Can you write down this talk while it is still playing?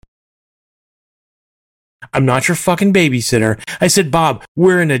I'm not your fucking babysitter. I said, Bob,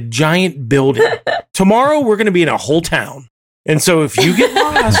 we're in a giant building. Tomorrow, we're going to be in a whole town. And so if you get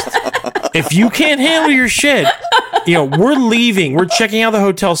lost, if you can't handle your shit, we're leaving. We're checking out the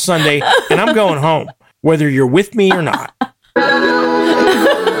hotel Sunday, and I'm going home, whether you're with me or not.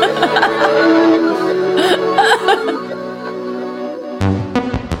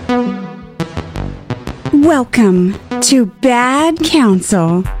 Welcome to Bad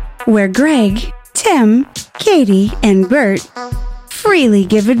Counsel, where Greg, Tim, Katie, and Bert freely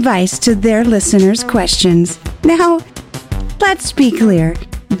give advice to their listeners' questions. Now, let's be clear.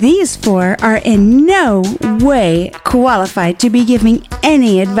 These four are in no way qualified to be giving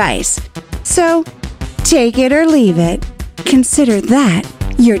any advice. So, take it or leave it. Consider that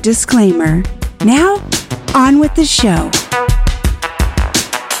your disclaimer. Now, on with the show.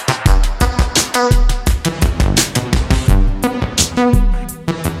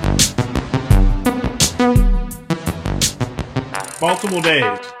 Multiple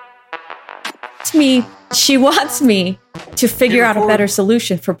days. She wants me to figure out a better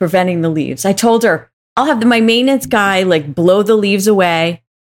solution for preventing the leaves. I told her I'll have my maintenance guy blow the leaves away.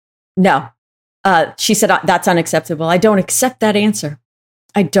 No. She said, that's unacceptable. I don't accept that answer.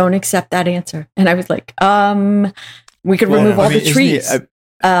 And I was like, we could remove all the trees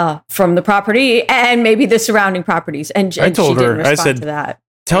from the property and maybe the surrounding properties. And I told she her, didn't respond I said, to that.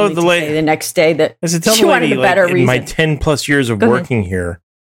 Tell the lady the next day that I said, tell she the wanted lady, a better in reason. my 10 plus years of working here,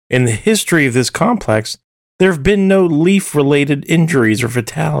 in the history of this complex, there have been no leaf-related injuries or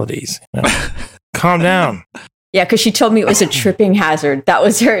fatalities. Calm down. Yeah, because she told me it was a tripping hazard. That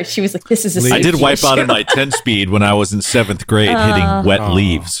was her. She was like, this is a safety I did wipe issue. out in my 10 speed when I was in 7th grade hitting wet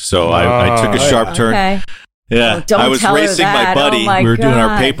leaves. So I took a sharp turn. Okay. Yeah, don't I was tell her racing my that. buddy. Oh my we were doing our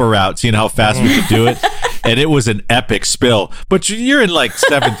God. paper route, seeing how fast we could do it. And it was an epic spill. But you're in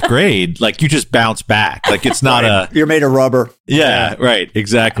 7th grade. You just bounce back. It's not You're made of rubber. Yeah, right.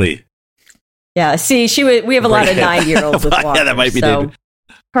 Exactly. Yeah, see, we have a lot of 9-year-olds with walkers. Yeah, that might be so David.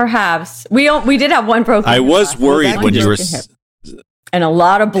 Perhaps. We did have one broken I hip was last worried week. when you were... And a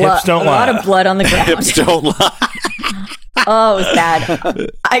lot of blood. Hips don't a lot lie. of blood on the ground. Hips don't lie. Oh, it was bad.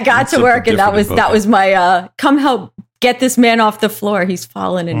 I got to work and that was my come help get this man off the floor. He's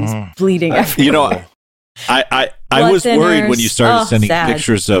fallen and he's bleeding everywhere. I Blood was worried when you started thinners. sending Sad.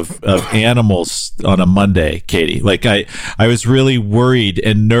 pictures of animals on a Monday, Katie. I was really worried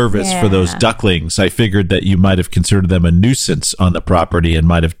and nervous for those Yeah. ducklings. I figured that you might have considered them a nuisance on the property and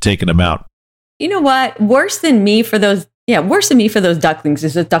might have taken them out. You know what? Worse than me for those ducklings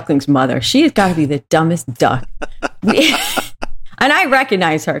is the duckling's mother. She has got to be the dumbest duck. And I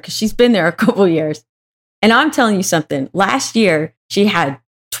recognize her because she's been there a couple years. And I'm telling you something. Last year, she had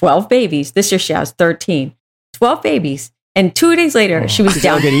 12 babies. This year, she has 13. 12 babies. And 2 days later, she was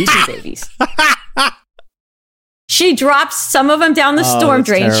down to 2 babies. She drops some of them down the storm that's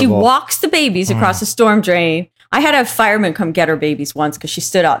drain. She terrible. walks the babies across the storm drain. I had a fireman come get her babies once because she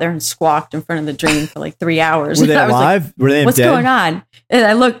stood out there and squawked in front of the drain for 3 hours. Were they And I was like, alive? Were they what's dead? going on? And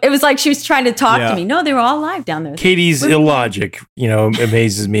I looked, it was like she was trying to talk Yeah. to me. No, they were all alive down there. Katie's illogic,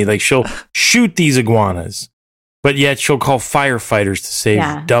 amazes me. She'll shoot these iguanas, but yet she'll call firefighters to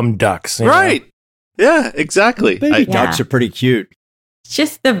save dumb ducks. Right. Yeah, exactly. Baby ducks are pretty cute.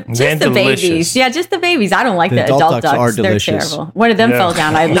 Just the They're babies. delicious. Yeah, just the babies. I don't like the adult ducks. are They're delicious. terrible. One of them Yeah. fell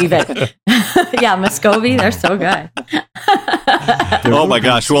down. I leave it. Yeah, Muscovy, they're so good. Oh my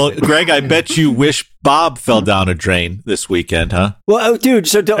gosh. Well, Greg, I bet you wish Bob fell down a drain this weekend, huh? Well, dude,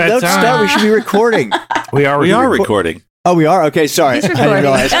 so don't That's start. We should be recording. We are recording. Oh, we are? Okay, sorry. He's I didn't recording.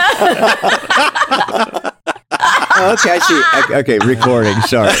 realize. Okay, I see. Okay, recording.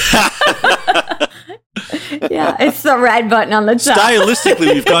 Sorry. Yeah, it's the red button on the top.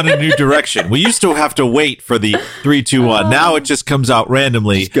 Stylistically, we've gone in a new direction. We used to have to wait for the 3, 2, 1. Now it just comes out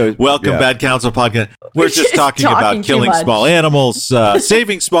randomly. Just goes- Welcome, yeah. Bad Counsel Podcast. We're just talking talking about too killing much. small animals,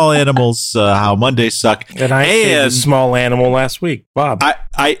 saving small animals, how Mondays suck. And I saved a small animal last week, Bob.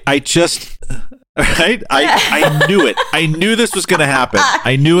 I just... Right? I knew it. I knew this was going to happen.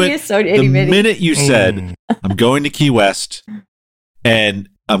 I knew He it is so the itty-bitty. minute you said, I'm going to Key West and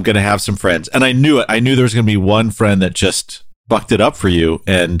I'm going to have some friends. And I knew it. I knew there was going to be one friend that just bucked it up for you.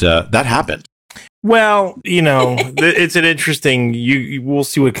 And that happened. Well, it's an interesting. We'll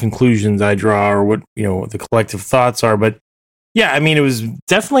see what conclusions I draw or what what the collective thoughts are. But yeah, I mean, it was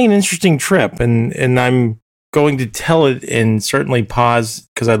definitely an interesting trip, and I'm going to tell it and certainly pause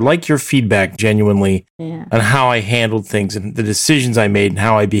because I'd like your feedback genuinely on how I handled things and the decisions I made and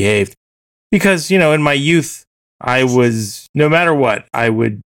how I behaved. Because in my youth, I was no matter what, I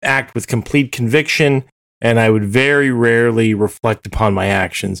would act with complete conviction, and I would very rarely reflect upon my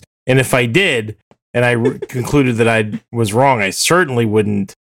actions. And if I did, and I concluded that I was wrong, I certainly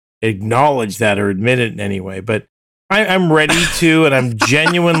wouldn't acknowledge that or admit it in any way. But I'm ready to, and I'm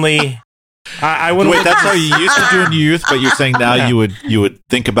genuinely. I would wait. That's how you used to do in your youth, but you're saying now you would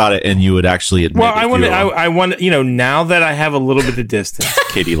think about it and you would actually admit. Well, I want now that I have a little bit of distance,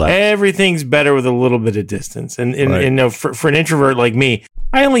 Katie left. Everything's better with a little bit of distance, and Right. For an introvert like me,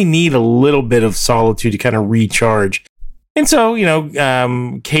 I only need a little bit of solitude to kind of recharge. And so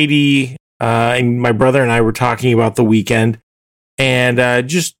Katie and my brother and I were talking about the weekend, and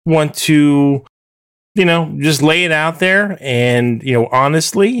just want to just lay it out there, and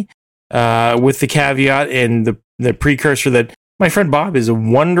honestly. With the caveat and the precursor that my friend Bob is a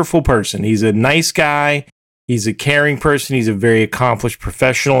wonderful person. He's a nice guy. He's a caring person. He's a very accomplished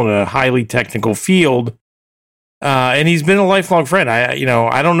professional in a highly technical field. And he's been a lifelong friend.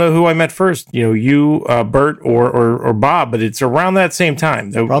 I don't know who I met first, you, Bert or Bob, but it's around that same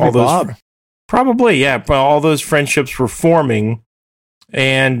time. Probably Bob. Probably, yeah. All those friendships were forming.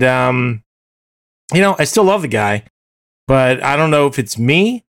 And, I still love the guy, but I don't know if it's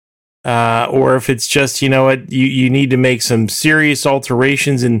me. Or if it's just, you need to make some serious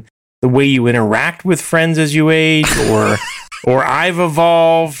alterations in the way you interact with friends as you age, or I've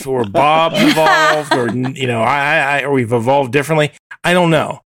evolved, or Bob's evolved, or or we've evolved differently. I don't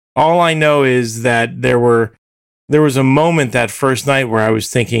know. All I know is that there was a moment that first night where I was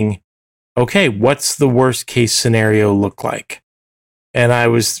thinking, okay, what's the worst case scenario look like? And I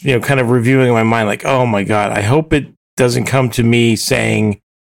was, kind of reviewing in my mind, like, oh my God, I hope it doesn't come to me saying,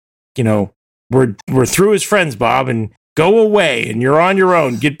 we're through as friends, Bob, and go away, and you're on your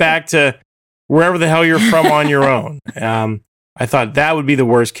own. Get back to wherever the hell you're from on your own. I thought that would be the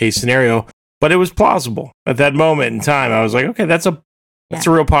worst case scenario, but it was plausible at that moment in time. I was like, okay, that's a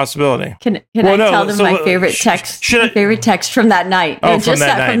real possibility. Can I tell them my favorite text? Favorite text from that night. Oh, from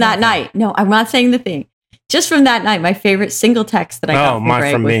that night. No, I'm not saying the thing. Just from that night, my favorite single text that I got from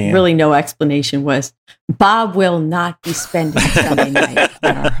Greg with really no explanation was, Bob will not be spending Sunday night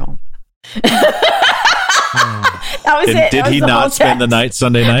at our home. That was it. Did he not spend the night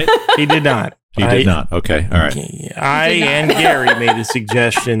Sunday night? He did not. He did not. Okay. All right. I and Gary made a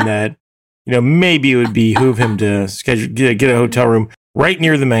suggestion that, maybe it would behoove him to get a hotel room right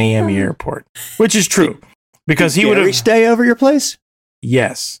near the Miami airport, which is true because he would have stay over your place.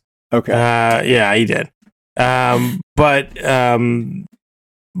 Yes. Okay. Yeah, he did. But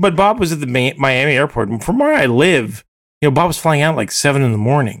Bob was at the Miami airport, and from where I live, Bob was flying out like 7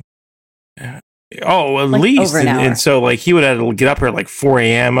 a.m. At least, and so he would have to get up here at like 4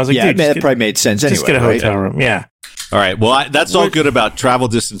 a.m. I was like, yeah, dude, that probably made sense. Anyway, just get a hotel room. Yeah. All right. Well, that's all good about travel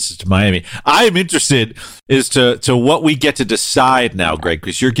distances to Miami. I am interested as to what we get to decide now, Greg,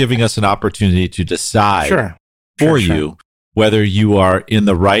 because you're giving us an opportunity to decide for you whether you are in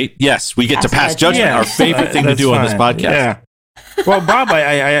the right. Yes, we get to pass judgment. Yeah, our favorite thing to do on this podcast. Yeah. Well, Bob,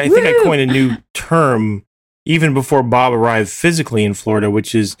 I think I coined a new term even before Bob arrived physically in Florida,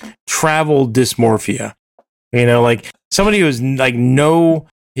 which is travel dysmorphia. Somebody who is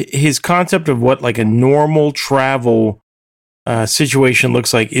his concept of what a normal travel situation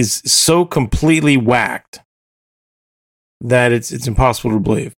looks like is so completely whacked that it's impossible to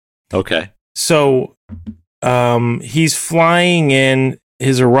believe. Okay. So he's flying in.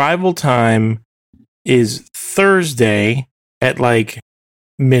 His arrival time is Thursday at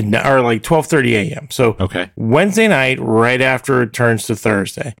midnight or 12:30 a.m. So Wednesday night, right after it turns to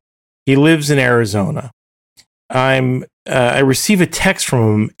Thursday. He lives in Arizona. I receive a text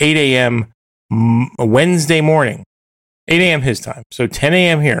from him 8 a.m. Wednesday morning, 8 a.m. his time, so 10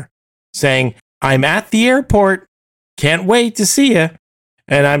 a.m. here, saying, I'm at the airport, can't wait to see you.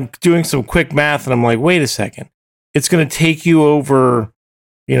 And I'm doing some quick math, and I'm like, wait a second. It's going to take you over,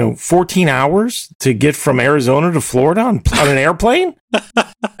 14 hours to get from Arizona to Florida on an airplane?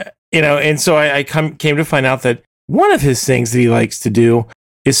 And so I came to find out that one of his things that he likes to do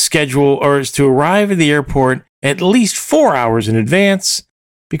is to arrive at the airport at least 4 hours in advance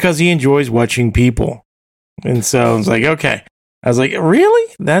because he enjoys watching people. And so I was like, okay. I was like,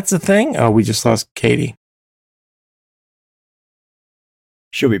 really? That's a thing? Oh, we just lost Katie.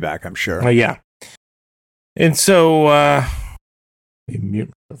 She'll be back, I'm sure. Yeah. And so,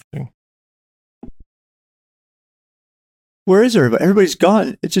 where is everybody? Everybody's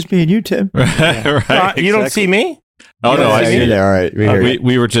gone. It's just me and you, Tim. Right. You don't see me? Oh, no, I see you. There. All right.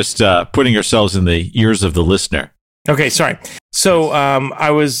 We were just putting ourselves in the ears of the listener. Okay, sorry. So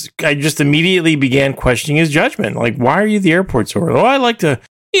I just immediately began questioning his judgment. Like, why are you at the airport so early? Oh, I like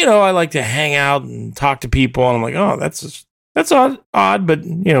to hang out and talk to people. And I'm like, oh, that's odd, but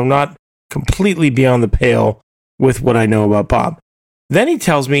not completely beyond the pale with what I know about Bob. Then he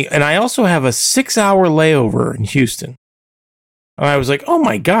tells me, and I also have a 6-hour layover in Houston. And I was like, oh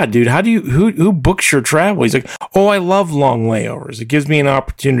my God, dude, who books your travel? He's like, oh, I love long layovers. It gives me an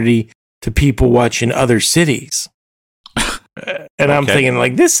opportunity to people watch in other cities. And I'm thinking,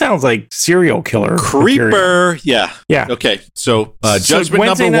 like, this sounds like serial killer. Creeper. Yeah. Okay. So judgment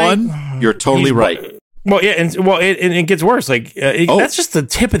Wednesday number night, 1, you're totally right. Well, yeah, and it gets worse. Like, that's just the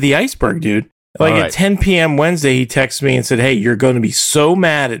tip of the iceberg, dude. Like at 10 p.m. Wednesday, he texted me and said, hey, you're going to be so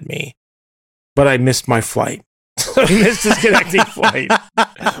mad at me, but I missed my flight. So he missed his connecting flight.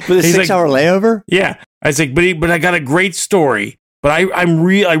 With a 6-hour layover? Yeah. I was like, but I got a great story, but I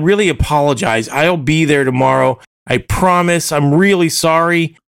really apologize. I'll be there tomorrow. I promise. I'm really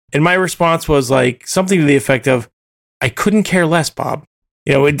sorry. And my response was like something to the effect of, I couldn't care less, Bob.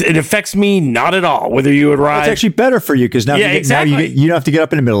 You know, it affects me not at all, whether you arrive. It's actually better for you because now, you don't have to get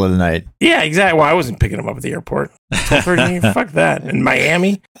up in the middle of the night. Yeah, exactly. Well, I wasn't picking him up at the airport. Fuck that. In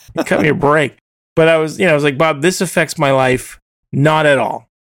Miami, cut me a break. But I was like, Bob, this affects my life not at all.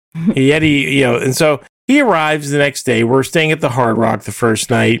 And so he arrives the next day. We're staying at the Hard Rock the first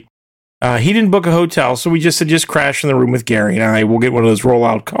night. He didn't book a hotel, so we just said, just crash in the room with Gary and I. We'll get one of those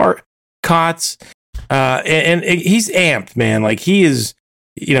roll-out cots. And he's amped, man. Like he is.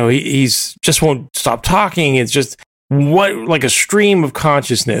 He's just won't stop talking. It's just like a stream of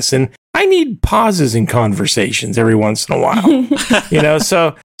consciousness. And I need pauses in conversations every once in a while,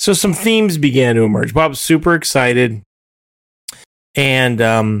 so some themes began to emerge. Bob's super excited.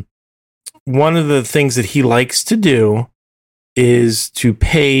 And one of the things that he likes to do is to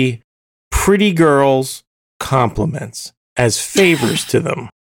pay pretty girls compliments as favors to them.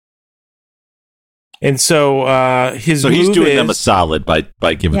 And so he's doing them a solid by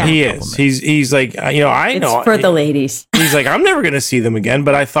giving them he a compliment. is. He's like, I know. It's for the ladies. He's like, I'm never going to see them again,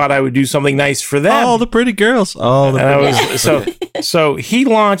 but I thought I would do something nice for them. Oh, the pretty girls. Oh, so he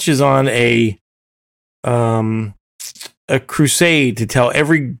launches on a crusade to tell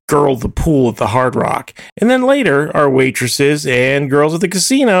every girl at the pool at the Hard Rock. And then later, our waitresses and girls at the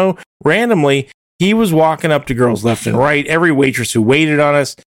casino, randomly, he was walking up to girls left and right. Every waitress who waited on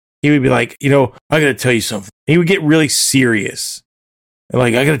us, he would be like, I got to tell you something. He would get really serious.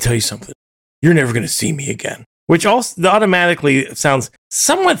 Like, I got to tell you something. You're never going to see me again. Which also automatically sounds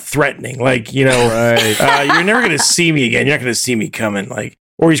somewhat threatening. Like, right. You're never going to see me again. You're not going to see me coming. Like,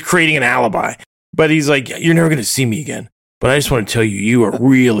 or he's creating an alibi. But he's like, you're never going to see me again. But I just want to tell you, you are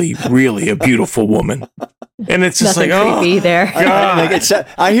really, really a beautiful woman. And it's just nothing like, creepy there.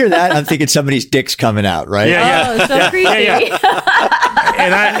 I hear that. I'm thinking somebody's dick's coming out, right? Yeah. Oh, so creepy. Yeah.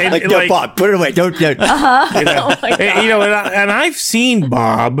 And Bob, put it away. Don't. Oh my God. And I've seen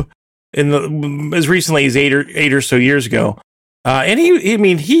Bob as recently as eight or so years ago. And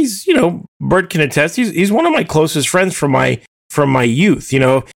he's, Bert can attest, he's one of my closest friends from my youth.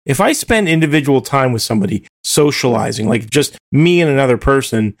 If I spend individual time with somebody socializing, like just me and another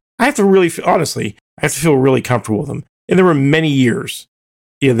person, I have to really, honestly, feel really comfortable with them. And there were many years,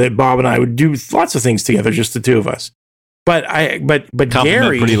 that Bob and I would do lots of things together, just the two of us. But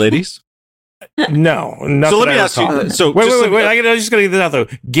Gary, pretty ladies. No, so let me ask you. Wait! I just gotta get this out though.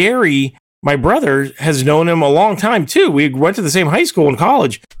 Gary, my brother, has known him a long time too. We went to the same high school and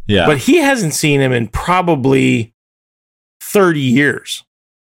college. Yeah, but he hasn't seen him in probably 30 years.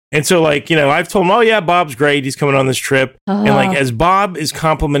 And so, I've told him, oh yeah, Bob's great. He's coming on this trip. And as Bob is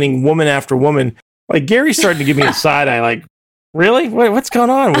complimenting woman after woman, Gary's starting to give me a side eye. Like, really? What's going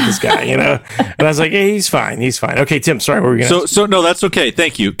on with this guy? And I was like, hey, he's fine. Okay, Tim, sorry. What were we going to So no, that's okay.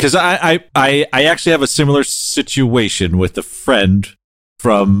 Thank you. Because I actually have a similar situation with a friend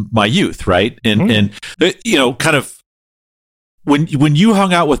from my youth, right? And kind of when you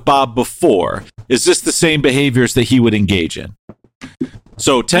hung out with Bob before, is this the same behaviors that he would engage in?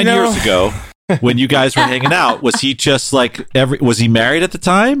 So 10 years ago, when you guys were hanging out, was he just like was he married at the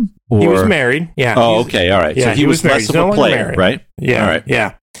time? Or? He was married. Yeah. Oh, okay. All right. Yeah, so he was less of a player, right? Yeah. All right.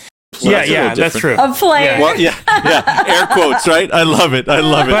 Yeah. Well, that's true. A player. Well, yeah. Air quotes, right? I love it.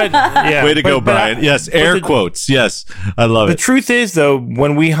 Way to go, Brian. Yes, air quotes. Yes, I love it. The truth is, though,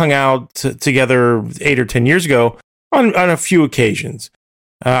 when we hung out together 8 or 10 years ago, on a few occasions,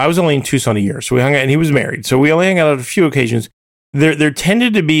 I was only in Tucson a year, so we hung out, and he was married, so we only hung out on a few occasions. There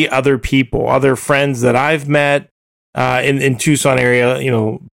tended to be other people, other friends that I've met in Tucson area,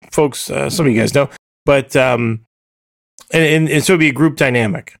 folks, some of you guys know, but and so it'd be a group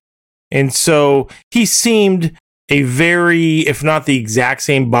dynamic. And so he seemed a very, if not the exact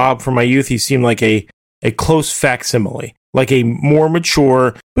same Bob from my youth, he seemed like a close facsimile, like a more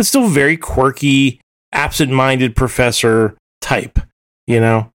mature, but still very quirky, absent-minded professor type,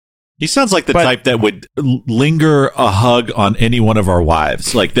 He sounds like the type that would linger a hug on any one one of our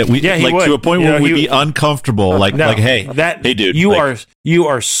wives, like that. We like would. To a point where we'd be uncomfortable. Hey, dude, you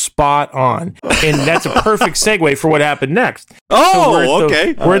are spot on, and that's a perfect segue for what happened next.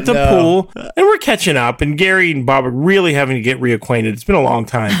 Okay. We're at the pool and we're catching up, and Gary and Bob are really having to get reacquainted. It's been a long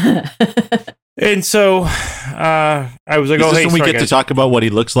time. And so I was like, "Oh, hey, when we get to talk about what he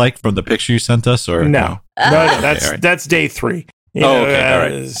looks like from the picture you sent us?" Or no, that's day 3. You know, okay, all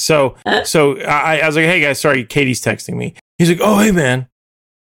right. So I was like, "Hey guys, sorry, Katie's texting me." He's like, "Oh, hey man,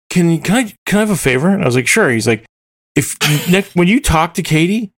 can I have a favor?" And I was like, "Sure." He's like, when you talk to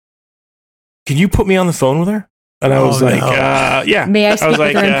Katie, can you put me on the phone with her?" And I was "Yeah." May I speak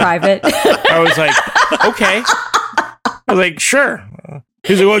with her in private? I was like, "Okay." I was like, "Sure."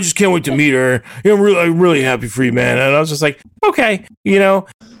 He's like, "Oh, I just can't wait to meet her. You know, I'm really happy for you, man." And I was just like, "Okay." You know,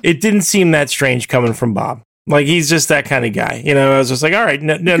 it didn't seem that strange coming from Bob. Like, he's just that kind of guy. You know, I was just like, all right,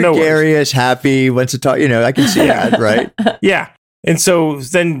 no Gary is happy, wants to talk. You know, I can see that, right? Yeah. And so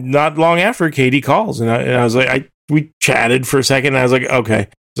then not long after, Katie calls. And I was like, we chatted for a second. And I was like, okay. I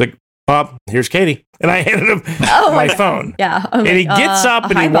was like, Bob, here's Katie. And I handed him my phone. Yeah. And he gets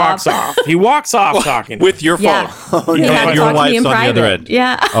up and he walks off. He walks off talking. With your phone. Yeah. Oh, no. Your wife's on the other end.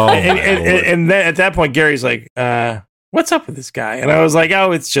 Yeah. Oh, and then at that point, Gary's like, what's up with this guy? And I was like,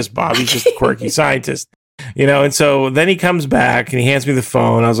 oh, it's just Bob. He's just a quirky scientist. You know, and so then he comes back and he hands me the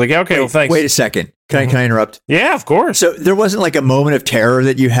phone. I was like, okay, well, thanks. Wait a second. Can I interrupt? Yeah, of course. So there wasn't like a moment of terror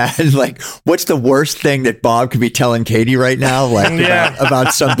that you had? Like, what's the worst thing that Bob could be telling Katie right now? Like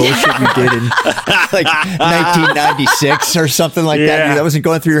about some bullshit you did in like 1996 or something like that? That wasn't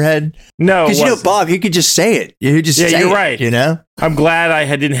going through your head? No. Because, you know, Bob, you could just say it. You just say you're it, right. You know? I'm glad I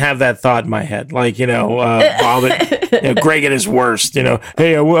didn't have that thought in my head. Like, you know, Bob, Greg at his worst, you know.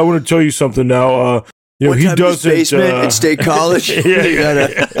 Hey, I want to tell you something now. You know, he does basement at State College. Yeah.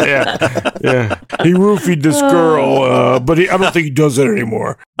 He roofied this girl, but I don't think he does it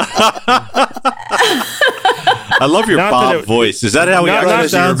anymore. I love your Bob voice. Is that how he actually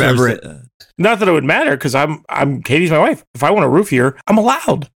sounds? Remember it? Not that it would matter, because I'm Katie's my wife. If I want to roofie her, I'm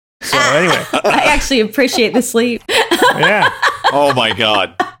allowed. So anyway, I actually appreciate the sleep. Yeah. Oh my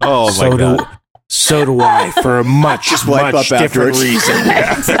God. Oh my God. So do I, for a much different reason.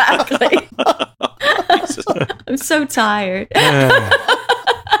 Yeah. Exactly. I'm so tired.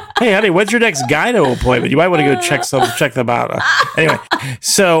 Hey, honey, when's your next gyno appointment? You might want to go check them out. Anyway,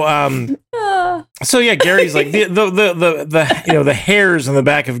 so yeah, Gary's like the you know, the hairs on the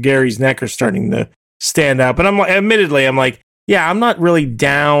back of Gary's neck are starting to stand up, and I'm like, yeah, I'm not really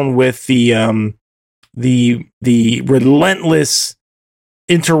down with the relentless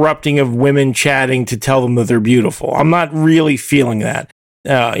interrupting of women chatting to tell them that they're beautiful. I'm not really feeling that.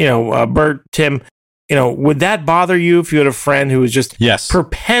 Bert, Tim, you know, would that bother you if you had a friend who was just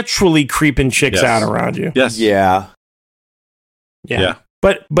perpetually creeping chicks out around you? Yes. Yeah.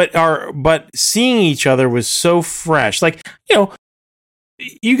 But seeing each other was so fresh. Like, you know,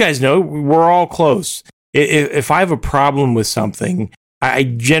 you guys know we're all close. If I have a problem with something, I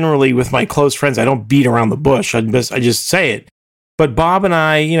generally, with my close friends, I don't beat around the bush. I just say it. But Bob and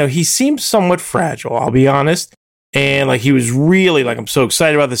I, you know, he seemed somewhat fragile, I'll be honest. And like, he was really like, I'm so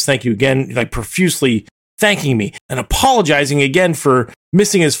excited about this. Thank you again. Like, profusely thanking me and apologizing again for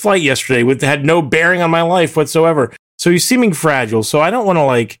missing his flight yesterday, which had no bearing on my life whatsoever. So he's seeming fragile. So I don't want to,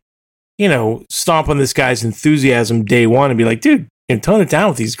 like, you know, stomp on this guy's enthusiasm day one and be like, dude, you know, tone it down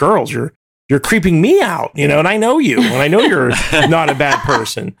with these girls. You're creeping me out, you know, and I know you, and I know you're not a bad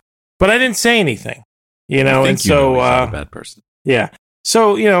person, but I didn't say anything, you know, and so, not a bad person. Yeah.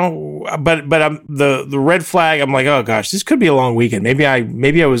 So, you know, but I'm the red flag. I'm like, oh gosh, this could be a long weekend. Maybe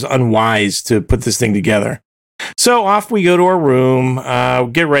I was unwise to put this thing together. So off we go to our room,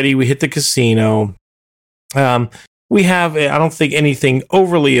 get ready. We hit the casino. I don't think anything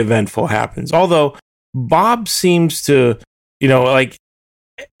overly eventful happens. Although Bob seems to, you know, like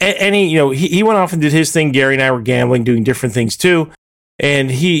he went off and did his thing. Gary and I were gambling, doing different things too.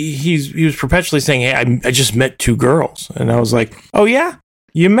 And he was perpetually saying, hey, I just met 2 girls. And I was like, oh, yeah?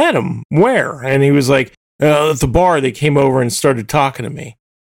 You met them? Where? And he was like, at the bar. They came over and started talking to me.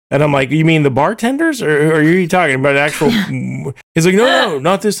 And I'm like, you mean the bartenders? Or are you talking about actual... He's like, no,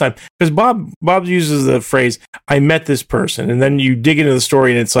 not this time. Because Bob uses the phrase, I met this person. And then you dig into the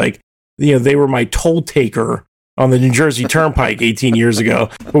story and it's like, you know, they were my toll taker on the New Jersey Turnpike 18 years ago,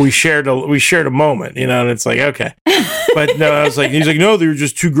 but we shared a moment, you know, and it's like, okay. But no, I was like, he's like, no, they were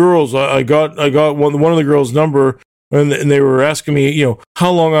just 2 girls. I got one of the girls' number, and they were asking me, you know, how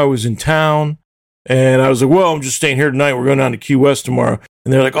long I was in town. And I was like, well, I'm just staying here tonight. We're going down to Key West tomorrow.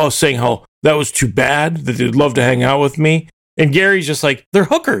 And they're like, oh, saying how that was too bad, that they'd love to hang out with me. And Gary's just like, they're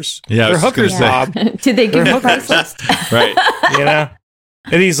hookers. Yeah, they're hookers, Bob. Did they give you price list? Right. You know?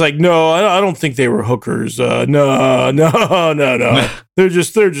 And he's like, no, I don't think they were hookers. No. They're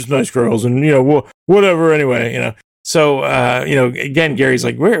just nice girls, and whatever. Anyway, So again, Gary's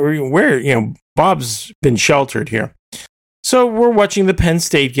like, where Bob's been sheltered here. So we're watching the Penn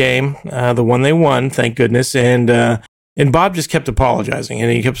State game, the one they won, thank goodness, and Bob just kept apologizing,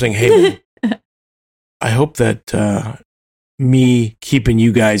 and he kept saying, hey, I hope that me keeping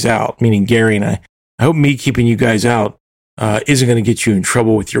you guys out, meaning Gary and I hope me keeping you guys out isn't going to get you in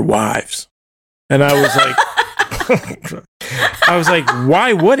trouble with your wives. And I was like,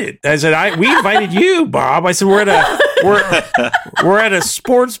 why would it? I said, we invited you, Bob. I said, we're at a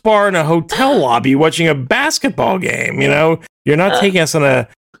sports bar in a hotel lobby watching a basketball game. You're not taking us on a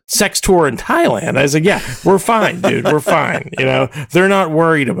sex tour in Thailand. I said, yeah, we're fine, dude. We're fine. They're not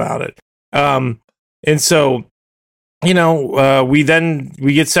worried about it. And so, we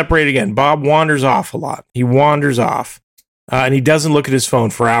get separated again. Bob wanders off a lot. He wanders off. And he doesn't look at his phone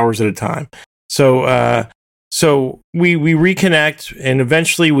for hours at a time. So we reconnect, and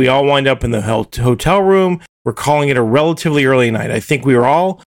eventually we all wind up in the hotel room. We're calling it a relatively early night. I think we were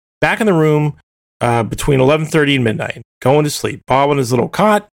all back in the room between 11:30 and midnight, going to sleep. Bob on his little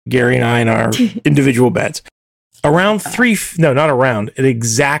cot, Gary and I in our individual beds. At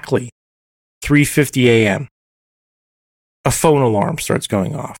exactly 3:50 a.m., a phone alarm starts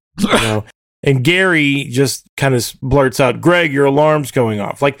going off. And Gary just kind of blurts out, Greg, your alarm's going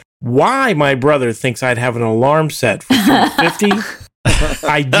off. Like, why my brother thinks I'd have an alarm set for 3:50,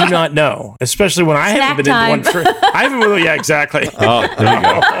 I do not know. Especially when I haven't been in one for... I haven't really... Yeah, exactly. Oh, there you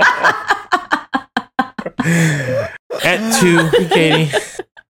go. At 2, Katie.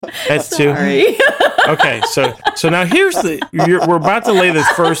 At 2. Okay, so now here's we're about to lay this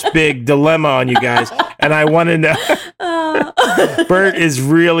first big dilemma on you guys, and I want to know... Bert is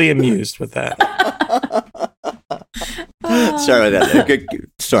really amused with that. Sorry about that. Good.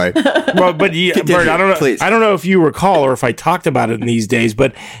 Sorry. Well, but Bert, I don't know. Please. I don't know if you recall or if I talked about it in these days,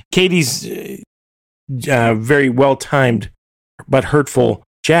 but Katie's very well-timed but hurtful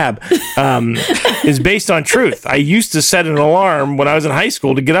jab is based on truth. I used to set an alarm when I was in high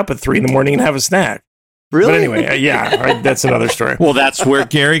school to get up at 3 a.m. and have a snack. Really? But anyway, that's another story. Well, that's where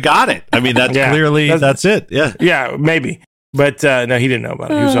Gary got it. I mean, that's it. Yeah. Yeah, maybe. But no, he didn't know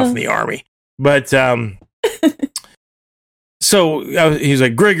about it. He was off in the army. But so he's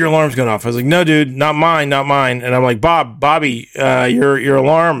like, Greg, your alarm's going off. I was like, no, dude, not mine. And I'm like, Bobby, your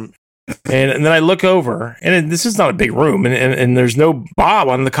alarm. And then I look over, and this is not a big room, and there's no Bob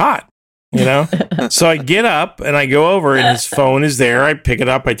on the cot. So I get up and I go over, and his phone is there. I pick it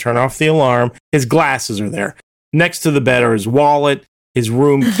up. I turn off the alarm. His glasses are there. Next to the bed are his wallet, his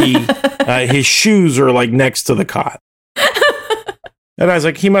room key, his shoes are like next to the cot. And I was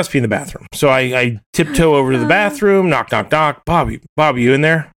like, he must be in the bathroom. So I tiptoe over to the bathroom, knock. Bob, you in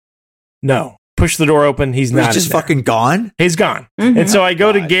there? No. Push the door open. He's not. He's just fucking gone? He's gone. Mm-hmm. And so I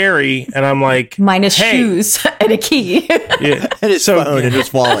go to Gary and I'm like, minus shoes and a key. Yeah. And his phone and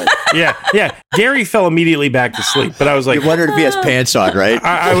his wallet. Yeah. Gary fell immediately back to sleep. But I was like, you wondered if he has pants on, right?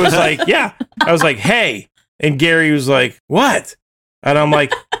 I was like, yeah. I was like, hey. And Gary was like, what? And I'm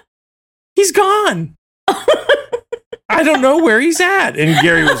like, he's gone. I don't know where he's at. And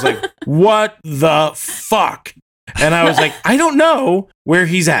Gary was like, what the fuck? And I was like, I don't know where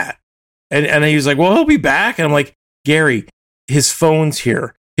he's at. And he was like, well, he'll be back. And I'm like, Gary, his phone's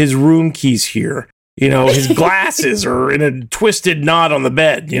here. His room key's here. His glasses are in a twisted knot on the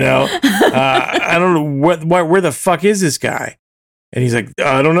bed, I don't know where the fuck is this guy? And he's like,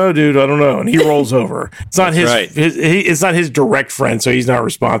 I don't know, dude. I don't know. And he rolls over. It's not it's not his direct friend, so he's not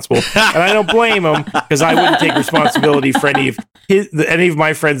responsible. And I don't blame him, because I wouldn't take responsibility for any of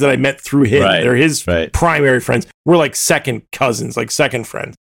my friends that I met through him. Right. They're his primary friends. We're like second cousins, like second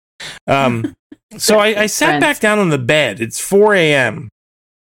friends. So I sat back down on the bed. It's 4 a.m.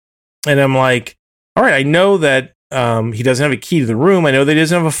 And I'm like, all right, I know that he doesn't have a key to the room. I know that he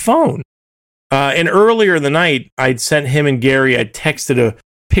doesn't have a phone. And earlier in the night, I'd sent him and Gary, I texted a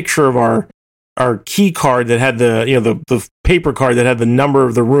picture of our key card that had the paper card that had the number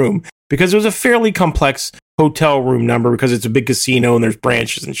of the room, because it was a fairly complex hotel room number, because it's a big casino and there's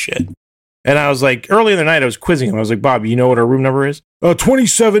branches and shit. And I was like, earlier in the night, I was quizzing him. I was like, Bob, you know what our room number is?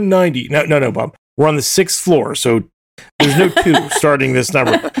 2790. No, Bob. We're on the 6th floor, so there's no 2 starting this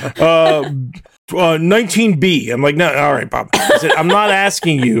number. 19B. I'm like, no, all right, Bob. I said, I'm not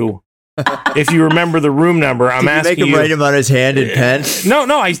asking you if you remember the room number. I'm asking you. Make him write him on his hand in pen?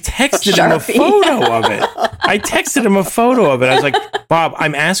 No, I texted him a photo of it. I was like, Bob,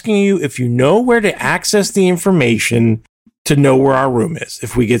 I'm asking you if you know where to access the information to know where our room is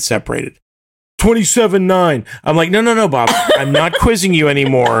if we get separated. 27-9. I'm like, no, Bob. I'm not quizzing you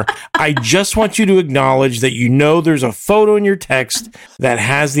anymore. I just want you to acknowledge that you know there's a photo in your text that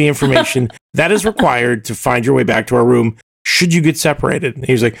has the information that is required to find your way back to our room should you get separated. And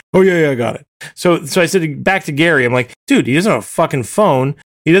he was like, oh, yeah, I got it. So I said back to Gary, I'm like, dude, he doesn't have a fucking phone.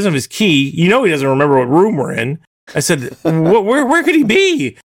 He doesn't have his key. You know he doesn't remember what room we're in. I said, where could he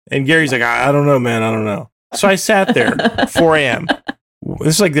be? And Gary's like, I don't know, man. I don't know. So I sat there, 4 a.m.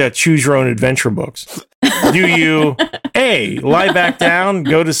 This is like the choose your own adventure books. Do you A, lie back down,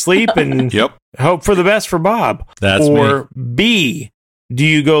 go to sleep, and hope for the best for Bob? That's or me. B, do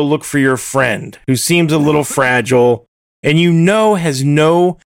you go look for your friend who seems a little fragile and has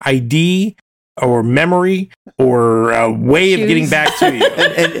no ID or memory or a way of getting back to you?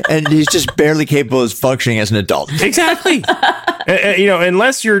 and he's just barely capable of functioning as an adult. Exactly.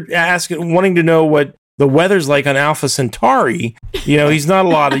 Unless you're wanting to know what the weather's like on Alpha Centauri, he's not a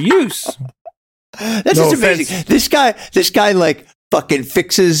lot of use. That's just amazing. This guy like fucking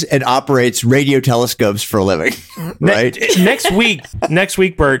fixes and operates radio telescopes for a living, right? Next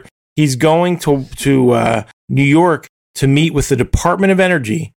week, Bert, he's going to New York to meet with the Department of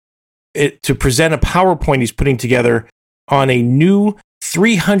Energy to present a PowerPoint he's putting together on a new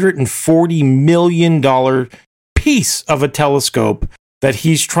 $340 million piece of a telescope that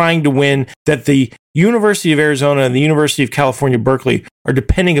he's trying to win, that the University of Arizona and the University of California, Berkeley are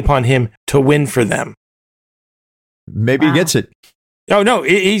depending upon him to win for them. Maybe he gets it. Oh, no,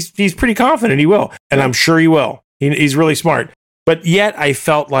 he's pretty confident he will. And I'm sure he will. He's really smart. But yet I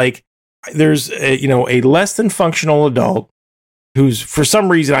felt like there's a less than functional adult who's, for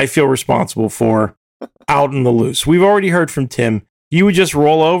some reason, I feel responsible for out in the loose. We've already heard from Tim. You would just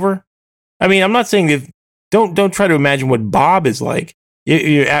roll over? I mean, I'm not saying that. Don't try to imagine what Bob is like.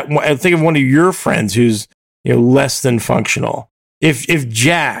 Think of one of your friends who's less than functional. If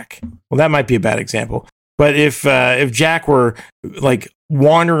Jack, well, that might be a bad example, but if Jack were like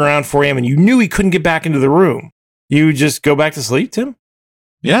wandering around 4 a.m. and you knew he couldn't get back into the room, you would just go back to sleep, Tim?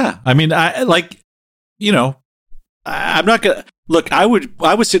 Yeah, I mean, I'm not gonna look. I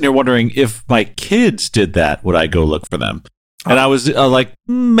was sitting there wondering if my kids did that, would I go look for them? And I was like,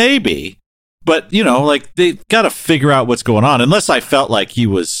 maybe. But, they got to figure out what's going on, unless I felt like he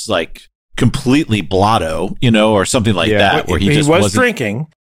was like completely blotto, or something like that, where he just wasn't drinking.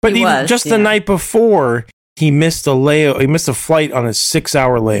 But the night before, he missed a flight on a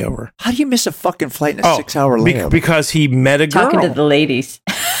 6-hour layover. How do you miss a fucking flight in a 6-hour layover? Because he met a girl. Talking to the ladies.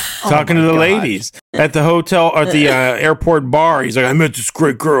 Ladies at the hotel, at the airport bar. He's like, I met this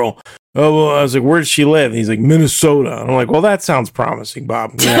great girl. Oh, well, I was like, where does she live? And he's like, Minnesota. And I'm like, well, that sounds promising,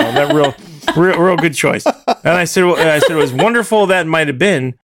 Bob. That real good choice. And I said, it was wonderful that might have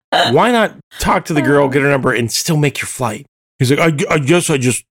been. Why not talk to the girl, get her number, and still make your flight? He's like, I guess I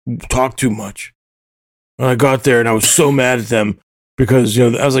just talked too much. And I got there and I was so mad at them because,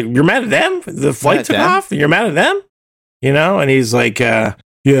 I was like, you're mad at them? The flight took off? You're mad at them? And he's like, yeah,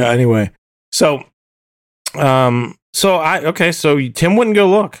 anyway. So Tim wouldn't go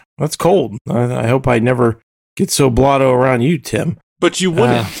look. That's cold. I hope I never get so blotto around you, Tim. But you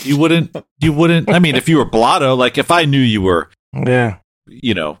wouldn't. You wouldn't. I mean, if you were blotto, like if I knew you were,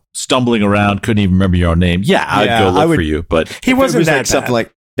 stumbling around, couldn't even remember your own name. Yeah, I'd go look for you. But he wasn't that like something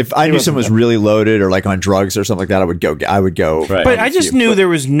like if I knew someone was really loaded or like on drugs or something like that, I would go. Right. But I just knew there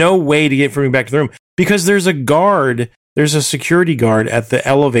was no way to get me back to the room because there's a security guard at the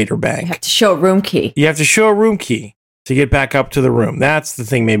elevator bank. You have to show a room key. You have to show a room key to get back up to the room. That's the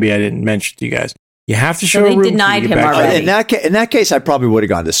thing maybe I didn't mention to you guys. You have to show a room key. They denied him already. In that case, I probably would have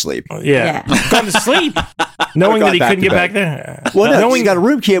gone to sleep. Yeah. Gone to sleep? Knowing that he couldn't get back there? Well, no, knowing he got a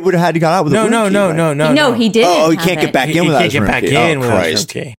room key, it would have had to go out with a room key. No, he didn't. Oh, he can't get back in without his room key. He can't get back in without his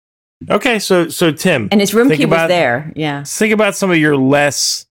room key. Okay, so Tim. And his room key was there, yeah. Think about some of your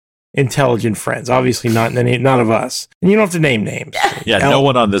less intelligent friends. Obviously none of us. And you don't have to name names. Yeah, no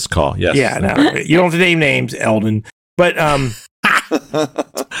one on this call. Yes. Yeah, no. You don't have to name names, Eldon. But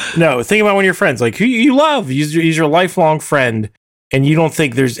no, think about one of your friends, like who you love. He's your lifelong friend, and you don't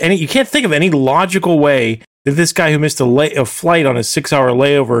think you can't think of any logical way that this guy who missed a flight on a 6-hour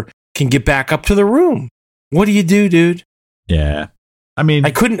layover can get back up to the room. What do you do, dude? Yeah. I mean,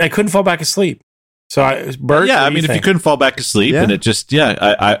 I couldn't fall back asleep. So Bert, yeah, I mean, if you couldn't fall back asleep and it just,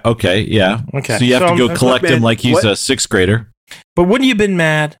 okay. So you have to go collect him like he's a 6th grader. But wouldn't you have been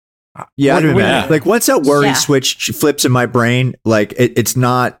mad? Yeah, I'd be mad. Like once that worry switch flips in my brain, like it's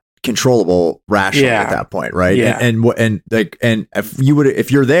not controllable rationally at that point, right? Yeah. And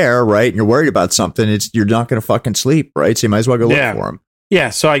if you're there, right, and you're worried about something, you're not going to fucking sleep, right? So you might as well go look for him. Yeah.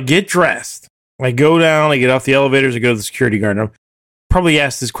 So I get dressed. I go down, I get off the elevators, I go to the security guard. And I'm probably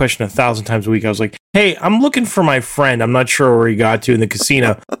asked this question 1,000 times a week. I was like, hey, I'm looking for my friend. I'm not sure where he got to in the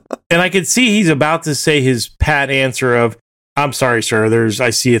casino. And I could see he's about to say his pat answer of, I'm sorry, sir. I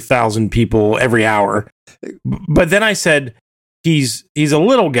see 1,000 people every hour. But then I said, he's a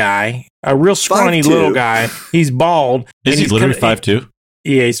little guy, a real scrawny 5'2". little guy. He's bald. Is he literally 5'2"?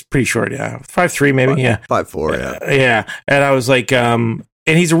 Yeah, he's pretty short. Yeah, 5'3", maybe. Yeah, 5'4". Yeah, yeah. And I was like, and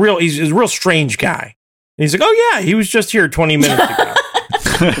he's a real strange guy. And he's like, oh yeah, he was just here 20 minutes ago.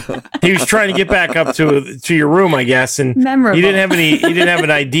 He was trying to get back up to your room, I guess, and Memorable. He didn't have an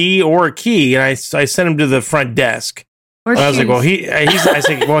ID or a key, and I sent him to the front desk. Or I was like, well, shoes.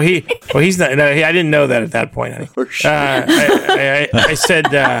 he's not. No, I didn't know that at that point. I said,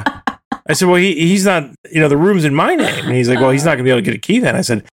 well, he's not. The room's in my name, and he's like, well, he's not going to be able to get a key then. I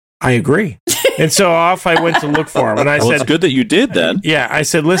said, I agree, and so off I went to look for him, and I said, it's good that you did then. Yeah, I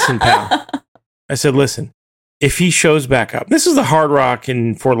said, listen, pal. I said, listen. If he shows back up, this is the Hard Rock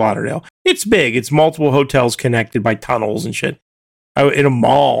in Fort Lauderdale. It's big. It's multiple hotels connected by tunnels and shit. In a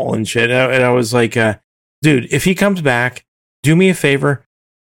mall and shit. And I was like, dude, if he comes back, do me a favor.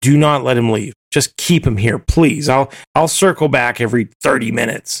 Do not let him leave. Just keep him here, please. I'll circle back every 30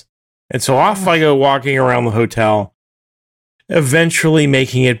 minutes. And so off I go walking around the hotel, eventually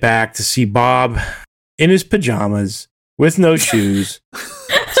making it back to see Bob in his pajamas with no shoes.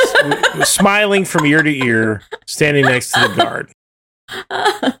 Smiling from ear to ear, standing next to the guard.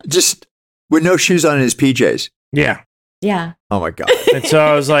 just with no shoes on in his PJs. Yeah. Yeah. Oh my God. And so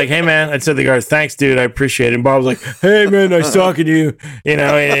I was like, hey man, I said to the guard, thanks dude, I appreciate it. And Bob was like, hey man, nice talking to you.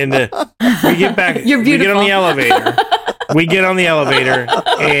 And we get back, You're beautiful. we get on the elevator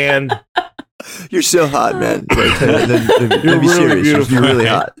and you're so hot, man. Let me really serious. beautiful. You're really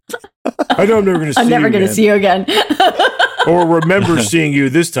hot. I know I'm never going to see you. I'm never going to see you again. Or remember seeing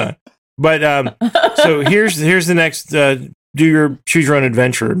you this time. But so here's the next choose your own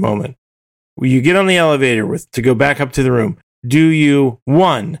adventure moment. When you get on the elevator to go back up to the room, do you,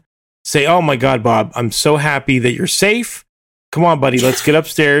 1, say, oh my God, Bob, I'm so happy that you're safe. Come on, buddy, let's get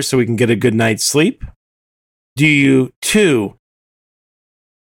upstairs so we can get a good night's sleep? Do you, 2,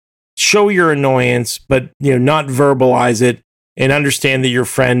 show your annoyance, but not verbalize it and understand that your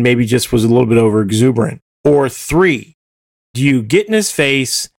friend maybe just was a little bit over exuberant? Or 3, do you get in his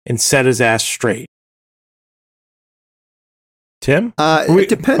face and set his ass straight? Tim? It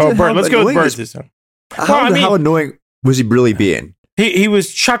depends on Bert, let's go with Bert is, this time. How annoying was he really being? He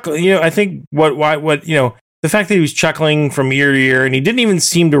was chuckling. I think the fact that he was chuckling from ear to ear, and he didn't even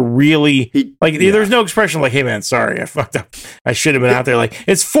seem to really there's no expression like, hey man, sorry, I fucked up. I should have been out there. Like,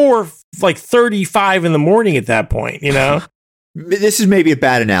 it's 4:35 in the morning at that point, This is maybe a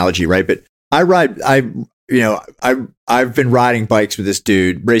bad analogy, right? But I've been riding bikes with this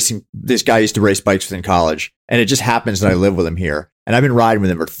dude, racing. This guy used to race bikes with in college, and it just happens that I live with him here, and I've been riding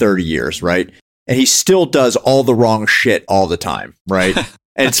with him for 30 years, right? And he still does all the wrong shit all the time, right?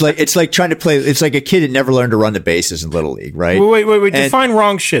 And it's like trying to play. It's like a kid that never learned to run the bases in Little League, right? Wait. Define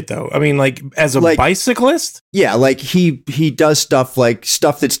wrong shit though. I mean, like as a bicyclist. Yeah, like he does stuff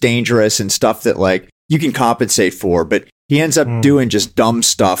that's dangerous and stuff that like you can compensate for, but he ends up doing just dumb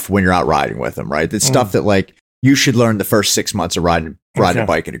stuff when you're out riding with him, right? That's stuff that like you should learn the first 6 months of riding a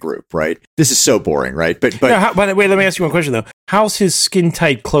bike in a group, right? This is so boring, right? But wait, let me ask you one question though. How's his skin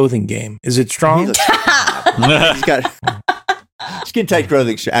tight clothing game? Is it strong? He's got skin tight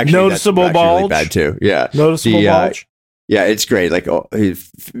clothing. Actually, noticeable that's bulge. Really bad too. Yeah, noticeable bulge. Yeah, it's great. Like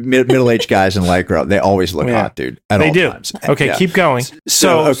middle-aged guys in Lycra, they always look hot, dude. At all times. Okay, keep going.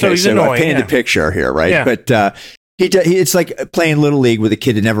 So he's annoying. I painted the picture here, right? Yeah. But it's like playing Little League with a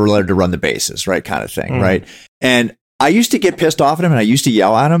kid that never learned to run the bases, right? Kind of thing, right? And I used to get pissed off at him, and I used to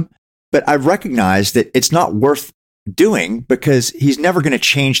yell at him, but I recognized that it's not worth doing because he's never going to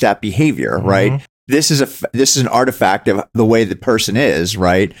change that behavior, right? This is an artifact of the way the person is,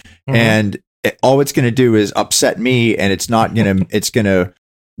 right? And all it's going to do is upset me, and it's going to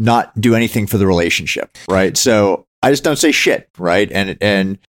not do anything for the relationship, right? So I just don't say shit, right?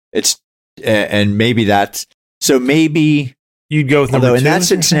 And maybe that's so. Maybe you'd go with number 2. In that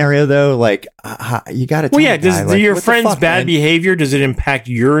scenario, though, like you got to. Well, yeah. Does your friend's bad behavior, does it impact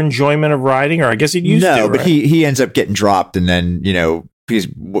your enjoyment of riding? Or I guess it used to. No, but right? he ends up getting dropped, and then you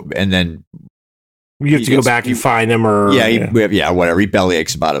have to go back and find him, or whatever. He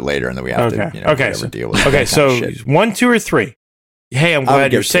bellyaches about it later, and then we have to deal with it. Okay, so 1, 2, or 3. Hey, I'm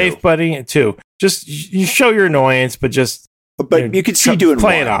glad you're safe, buddy. 2, just you show your annoyance, but just you could see doing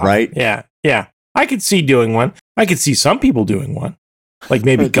play one, it off, right? Yeah. I could see doing one. I could see some people doing one, like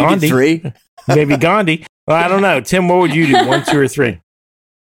maybe Gandhi. 3, maybe Gandhi. Well, I don't know, Tim. What would you do? 1, 2, or 3?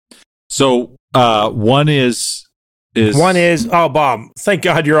 So One is oh, Bob, thank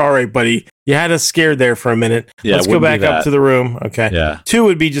God you're all right, buddy. You had us scared there for a minute. Yeah, let's go back up to the room. Okay. Yeah. 2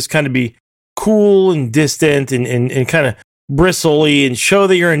 would be just kind of be cool and distant and kind of bristly and show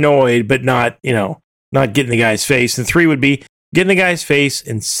that you're annoyed, but not, not get in the guy's face. And 3 would be get in the guy's face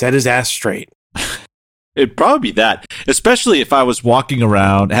and set his ass straight. It'd probably be that, especially if I was walking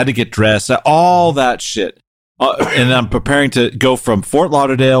around, had to get dressed, all that shit. And I'm preparing to go from Fort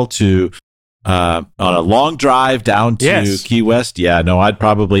Lauderdale to on a long drive down to Key West. Yeah, no, I'd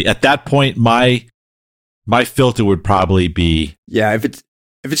probably at that point my filter would probably be if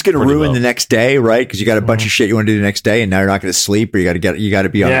it's going to ruin the next day, right? Because you got a bunch of shit you want to do the next day, and now you're not going to sleep, or you got to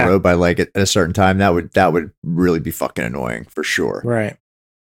be on the road by like at a certain time. That would really be fucking annoying for sure. Right,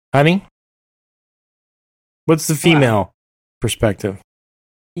 honey. What's the female perspective?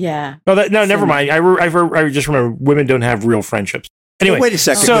 Yeah. No, never mind. I just remember women don't have real friendships. Anyway, wait a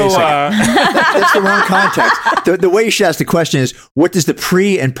second. That's the wrong context. The way you should ask the question is, what does the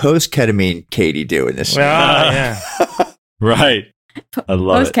pre and post ketamine Katie do in this? Yeah. Right. I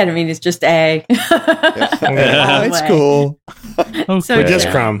love post ketamine is just A. It's cool. Okay. So we're just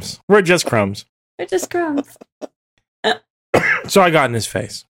crumbs. We're just crumbs. So I got in his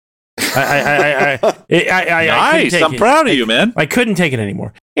face. Nice. I'm proud of you, man. I couldn't take it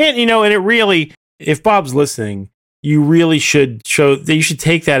anymore. And and it really, if Bob's listening, you really should you should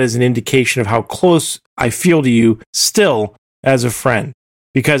take that as an indication of how close I feel to you still as a friend.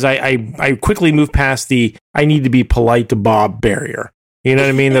 Because I quickly moved past the I need to be polite to Bob barrier. You know what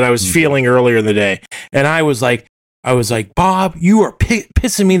I mean? That I was feeling earlier in the day. And I was like, Bob, you are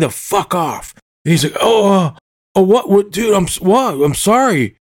pissing me the fuck off. And he's like, what, dude? I'm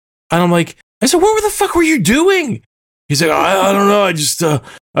sorry. And I'm like, I said, what the fuck were you doing? He's like, I don't know. I just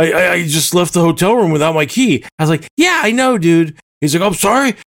I just left the hotel room without my key. I was like, yeah, I know, dude. He's like, I'm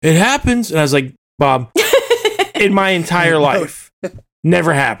sorry. It happens. And I was like, Bob, in my entire life,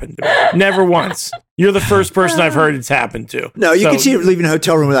 never happened. Never once. You're the first person I've heard it's happened to. No, you can see it leaving a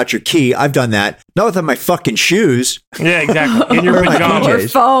hotel room without your key. I've done that. Not without my fucking shoes. Yeah, exactly. In your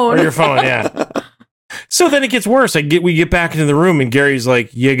pajamas. Or your phone, yeah. So then it gets worse. We get back into the room and Gary's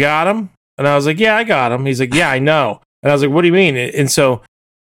like, you got him? And I was like, yeah, I got him. He's like, yeah, I know. And I was like, what do you mean? And so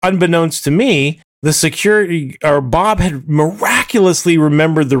unbeknownst to me, the security or Bob had miraculously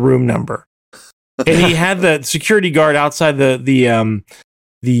remembered the room number. And he had the security guard outside the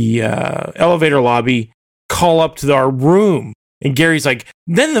elevator lobby call up to our room. And Gary's like,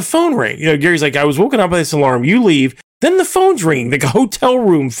 then the phone rang. Gary's like, I was woken up by this alarm. You leave. Then the phone's ringing, the hotel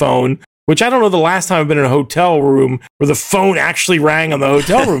room phone, which I don't know the last time I've been in a hotel room where the phone actually rang on the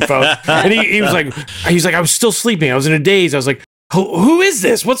hotel room phone. And he was like, I was still sleeping. I was in a daze. I was like, who is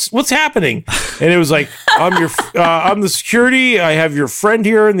this? What's happening? And it was like, I'm the security. I have your friend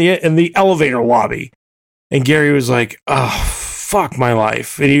here in the elevator lobby. And Gary was like, oh, fuck my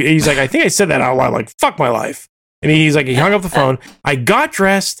life. And he's like, I think I said that out loud, like, fuck my life. And he's like, he hung up the phone. I got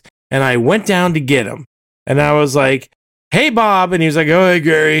dressed and I went down to get him. And I was like, hey, Bob. And he was like, oh, hey,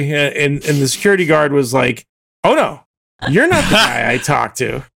 Gary. And the security guard was like, oh, no, you're not the guy I talked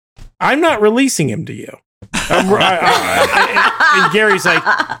to. I'm not releasing him to you. And Gary's like,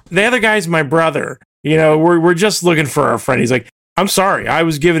 the other guy's my brother. We're just looking for our friend. He's like, I'm sorry. I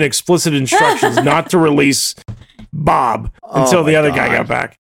was given explicit instructions not to release Bob until the other guy got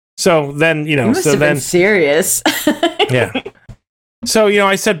back. So then, been serious. Yeah. So,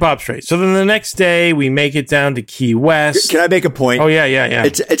 I set Bob straight. So then the next day we make it down to Key West. Can I make a point? Oh, yeah.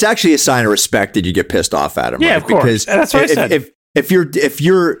 It's actually a sign of respect that you get pissed off at him. Yeah, right? of course. Because that's what I said. If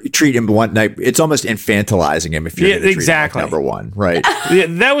you're treating him one night, it's almost infantilizing him if you're exactly number one, right? Yeah,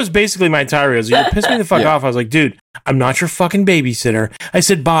 that was basically my tirade. You pissed me the fuck off. I was like, dude, I'm not your fucking babysitter. I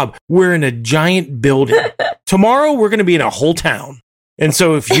said, Bob, we're in a giant building. Tomorrow we're going to be in a whole town. And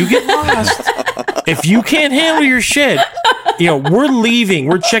so if you get lost, if you can't handle your shit, we're leaving.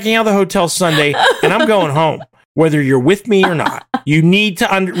 We're checking out the hotel Sunday and I'm going home, whether you're with me or not. You need to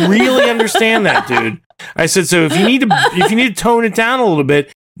really understand that, dude. I said, so if you need to tone it down a little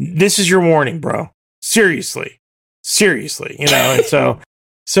bit, this is your warning, bro. Seriously. And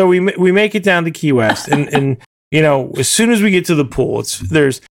so we make it down to Key West and as soon as we get to the pool,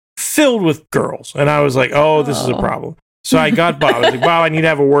 there's filled with girls. And I was like, oh, this is a problem. So I got Bob. I was like, Bob, I need to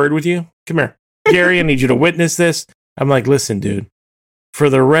have a word with you. Come here. Gary, I need you to witness this. I'm like, listen, dude, for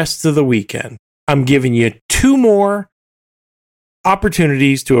the rest of the weekend, I'm giving you 2 more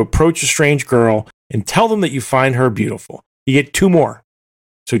opportunities to approach a strange girl and tell them that you find her beautiful. You get 2 more.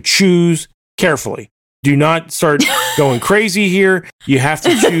 So choose carefully. Do not start going crazy here. You have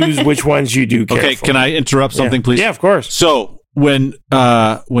to choose which ones you do carefully. Okay, can I interrupt something, please? Yeah, of course. So when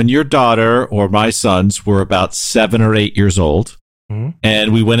your daughter or my sons were about 7 or 8 years old,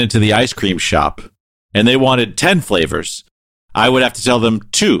 and we went into the ice cream shop, and they wanted 10 flavors, I would have to tell them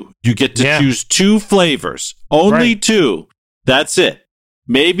 2. You get to choose 2 flavors, only 2. That's it.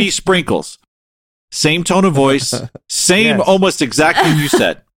 Maybe sprinkles. Same tone of voice, same almost exact thing you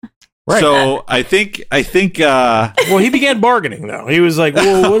said. Right. So I think. Well, he began bargaining though. He was like,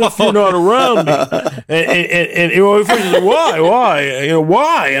 "Well, what if you're not around me?" And why?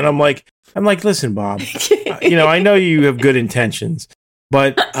 Why? And I'm like, listen, Bob. I know you have good intentions,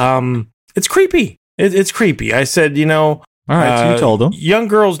 but it's creepy. It's creepy. I said, all right. So you told them young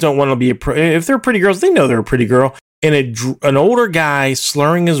girls don't want to be if they're pretty girls, they know they're a pretty girl. And an older guy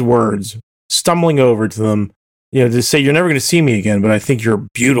slurring his words, stumbling over to them. To say you're never going to see me again, but I think you're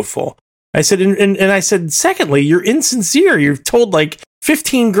beautiful. I said, and I said, secondly, you're insincere. You've told like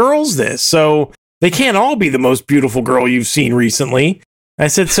 15 girls this, so they can't all be the most beautiful girl you've seen recently. I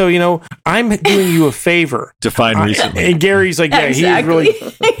said, so I'm doing you a favor. Define recently. And Gary's like, yeah, exactly.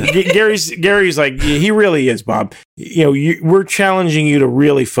 He's really. Gary's like, he really is, Bob. We're challenging you to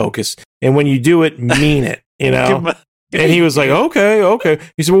really focus, and when you do it, mean it. And he was like, okay.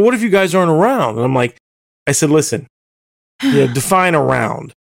 He said, well, what if you guys aren't around? And I'm like. I said, listen, define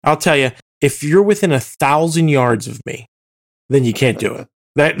around. I'll tell you, if you're within 1,000 yards of me, then you can't do it.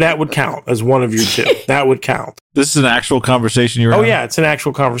 That would count as one of your 2. That would count. This is an actual conversation you're having? Oh, yeah, it's an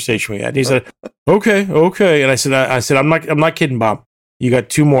actual conversation we had. And he said, okay. And I said, I'm not kidding, Bob. You got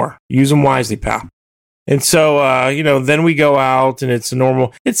 2 more. Use them wisely, pal. And so, then we go out and it's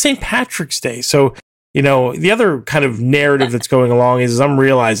St. Patrick's Day. So, the other kind of narrative that's going along is I'm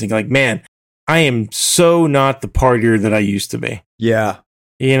realizing like, man, I am so not the partier that I used to be. Yeah.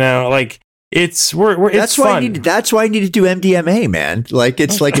 Like it's it's fun. That's why I need to do MDMA, man. Like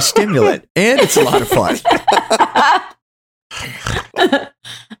it's like a stimulant and it's a lot of fun.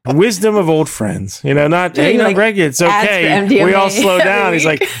 Wisdom of old friends. Not Greg, it's okay. We all slow down. He's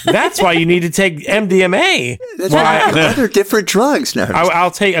like, that's why you need to take MDMA. That's why other different drugs. No, I'm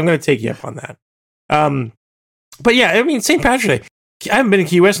going to take you up on that. But yeah, St. Patrick's Day. I haven't been in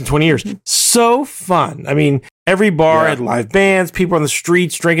Key West in 20 years. So fun. Every bar had live bands, people on the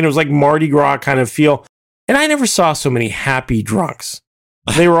streets drinking. It was like Mardi Gras kind of feel. And I never saw so many happy drunks.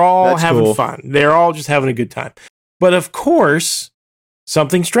 They were all having fun. They're all just having a good time. But of course,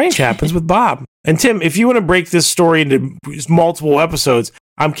 something strange happens with Bob. And Tim, if you want to break this story into multiple episodes,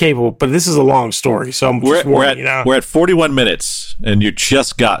 I'm capable, but this is a long story, so we're at 41 minutes, and you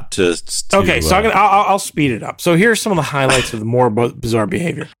just got to okay. So I'll speed it up. So here's some of the highlights of the more bizarre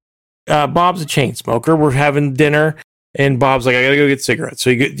behavior. Bob's a chain smoker. We're having dinner, and Bob's like, "I gotta go get cigarettes."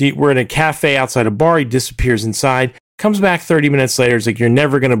 So we're in a cafe outside a bar. He disappears inside. Comes back 30 minutes later. He's like, "You're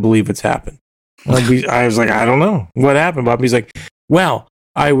never gonna believe what's happened." I was like, "I don't know what happened, Bob." He's like, "Well,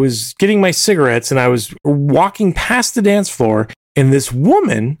 I was getting my cigarettes, and I was walking past the dance floor." And this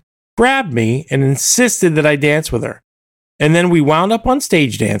woman grabbed me and insisted that I dance with her. And then we wound up on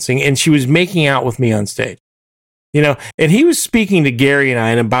stage dancing, and she was making out with me on stage. And he was speaking to Gary and I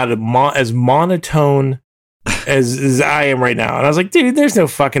in about as monotone as I am right now. And I was like, dude, there's no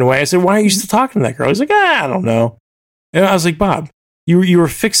fucking way. I said, why are you still talking to that girl? He's like, I don't know. And I was like, Bob, you were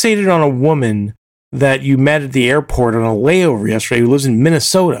fixated on a woman that you met at the airport on a layover yesterday who lives in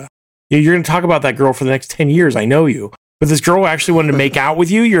Minnesota. You're going to talk about that girl for the next 10 years. I know you. But this girl actually wanted to make out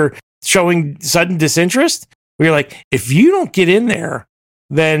with you. You're showing sudden disinterest. We're like, if you don't get in there,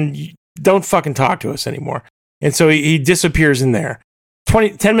 then don't fucking talk to us anymore. And so he disappears in there.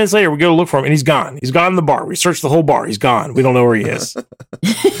 10 minutes later, we go to look for him, and he's gone. He's gone in the bar. We searched the whole bar. He's gone. We don't know where he is.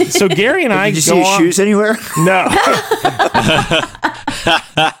 So Gary and I Did you see his shoes anywhere? No.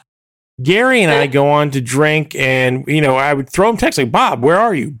 Gary and I go on to drink, and I would throw him texts like, Bob, where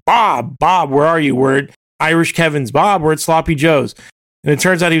are you? Bob, where are you? We're at Irish Kevin's. Bob, we're at Sloppy Joe's. And it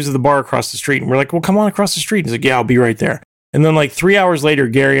turns out he was at the bar across the street. And we're like, well, come on across the street. He's like, yeah, I'll be right there. And then like 3 hours later,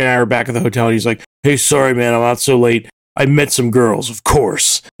 Gary and I are back at the hotel. And he's like, hey, sorry, man, I'm out so late. I met some girls, of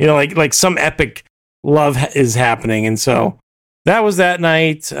course. Like some epic love is happening. And so that was that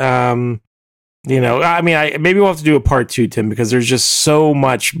night. Maybe we'll have to do a part 2, Tim, because there's just so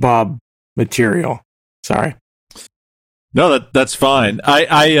much Bob material. Sorry. No, that's fine.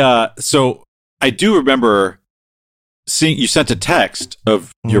 So I do remember seeing you sent a text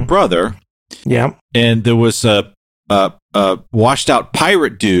of your brother. Yeah. And there was a washed out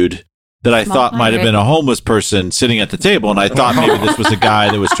pirate dude that I thought might have been a homeless person sitting at the table. And I thought maybe this was a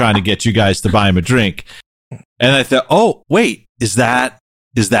guy that was trying to get you guys to buy him a drink. And I thought, oh, wait, is that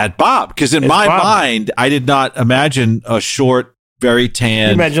Bob? Because in my mind, I did not imagine a short, very tan.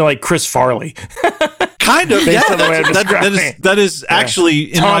 You imagine like Chris Farley. Kind of, yeah. That is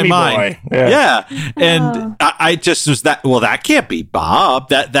actually in Tommy my mind. Boy. Yeah. And I just was that. Well, that can't be Bob.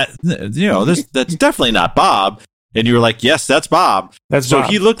 That's definitely not Bob. And you were like, yes, that's Bob. So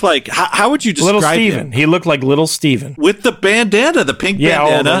he looked like. How would you describe Little Steven? him? He looked like Little Steven With the bandana, the pink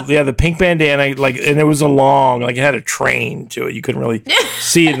bandana. The pink bandana. And it was it had a train to it. You couldn't really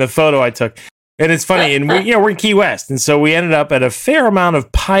see it in the photo I took. And it's funny, and we're in Key West, and so we ended up at a fair amount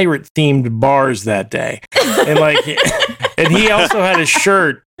of pirate-themed bars that day. And and he also had a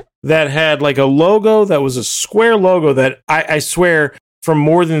shirt that had like a logo that was a square logo that I swear from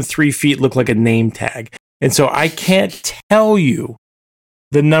more than 3 feet looked like a name tag. And so I can't tell you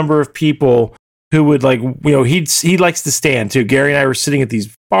the number of people who would he likes to stand too. Gary and I were sitting at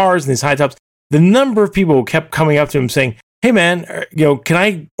these bars and these high tops. The number of people who kept coming up to him saying, "Hey man, can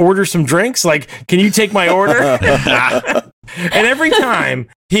I order some drinks? Can you take my order?" And every time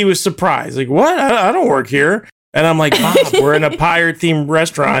he was surprised, like, "What? I don't work here." And I'm like, "Bob, we're in a pirate-themed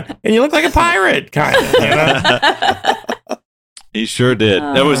restaurant, and you look like a pirate, kind of." He sure did.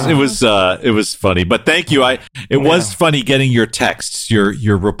 It was funny, but thank you. It was funny getting your texts,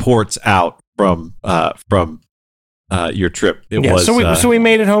 your reports out from your trip. So we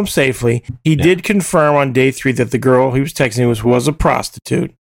made it home safely. He did confirm on day 3 that the girl he was texting was a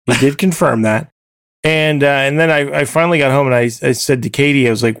prostitute. He did confirm that. And then I finally got home and I said to Katie,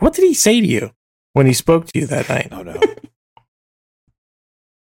 I was like, "What did he say to you when he spoke to you that night?" Oh no.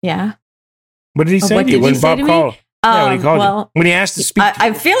 Yeah. What did he say to you when Bob called? When he called you. When he asked to speak to you.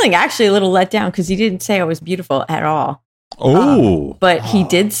 I'm feeling actually a little let down because he didn't say I was beautiful at all. Oh. But he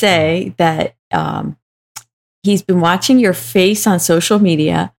did say that he's been watching your face on social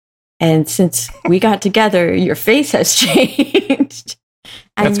media, and since we got together, your face has changed.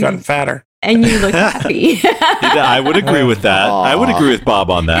 That's gotten fatter. And you look happy. I would agree with that. Aww. I would agree with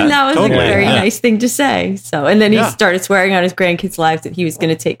Bob on that. And that was totally. a very nice thing to say. So, and then he started swearing on his grandkids' lives that he was going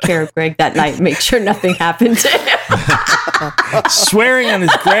to take care of Greg that night and make sure nothing happened to him. Swearing on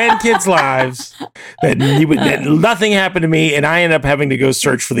his grandkids' lives that nothing happened to me, and I ended up having to go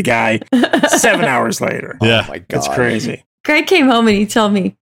search for the guy 7 hours later. Yeah. Oh my God. That's crazy. Greg came home and he told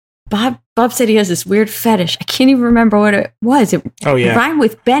me, Bob said he has this weird fetish. I can't even remember what it was. It rhymed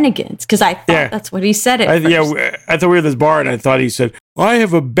with Bennigan's because I thought that's what he said at first. I thought we were at this bar and I thought he said, "I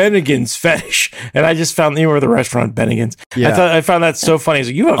have a Bennigan's fetish," and I just found the restaurant Bennigan's. Yeah. I found that so funny. He's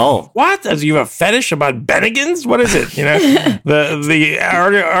like, "You have what? You have a fetish about Bennigan's? What is it? The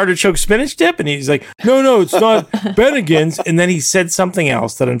artichoke spinach dip?" And he's like, "No, it's not Bennigan's." And then he said something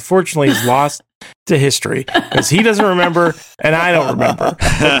else that unfortunately is lost to history because he doesn't remember and I don't remember.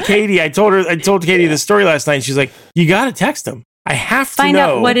 But Katie, I told Katie the story last night. And she's like, "You got to text him. I have to find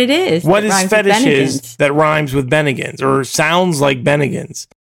know out what it is. What his fetish is that rhymes with Bennigan's or sounds like Bennigan's."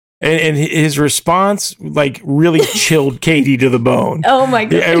 And his response really chilled Katie to the bone. Oh my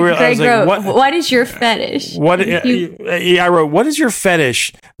God. Greg wrote, like, what is your fetish? I wrote, "What is your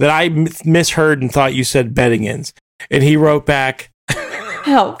fetish that I misheard and thought you said Bennigan's?" And he wrote back,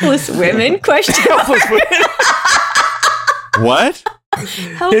 "Helpless women?" Helpless women. What?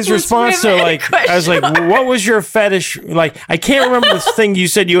 His response to I was like, "What was your fetish?" I can't remember the thing you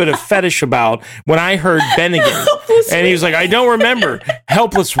said you had a fetish about when I heard Bennigan. And he was like, "I don't remember."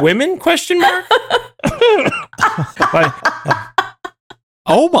 Helpless women? ?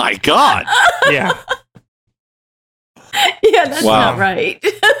 Oh my God. Yeah. Yeah, that's not right.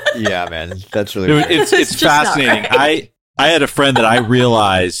 Yeah, man. That's really weird. It's fascinating. Right. I had a friend that I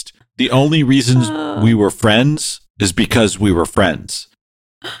realized the only reasons we were friends is because we were friends.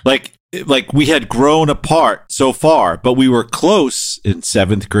 Like we had grown apart so far, but we were close in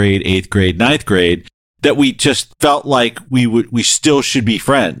 7th grade, 8th grade, 9th grade that we just felt like we still should be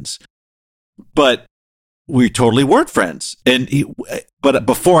friends. But we totally weren't friends. But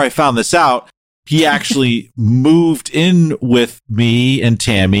before I found this out, he actually moved in with me and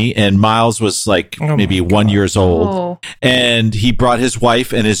Tammy, and Miles was maybe 1 year old. Oh. And he brought his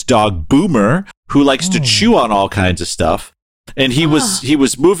wife and his dog Boomer, who likes to chew on all kinds of stuff. And he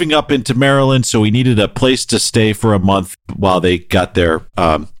was moving up into Maryland, so he needed a place to stay for a month while they got their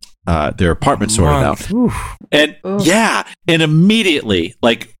apartment sorted out. Oof. And and immediately,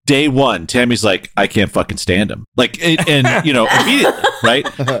 day one, Tammy's like, "I can't fucking stand him." Immediately, right?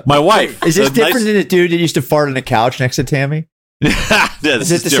 My wife. Is this different than the dude that used to fart on the couch next to Tammy?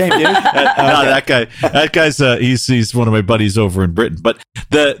 Is it the same dude? No, that guy's he's one of my buddies over in Britain. But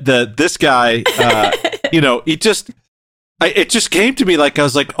this guy, it just came to me I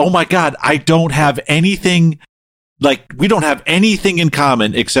was like, "Oh my God, I don't have anything." We don't have anything in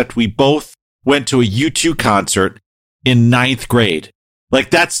common except we both went to a U2 concert in 9th grade. Like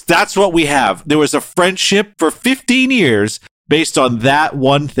that's what we have. There was a friendship for 15 years based on that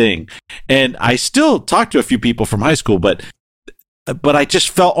one thing. And I still talk to a few people from high school, but I just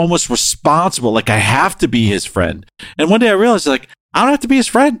felt almost responsible. Like I have to be his friend. And one day I realized like, I don't have to be his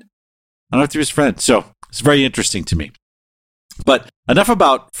friend. So it's very interesting to me. But enough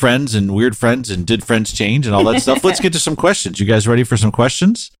about friends and weird friends and did friends change and all that stuff. Let's get to some questions. You guys ready for some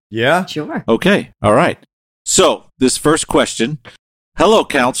questions? Yeah. Sure. Okay. All right. So this first question. Hello,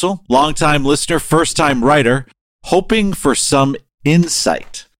 Counsel. Longtime listener, first-time writer. Hoping for some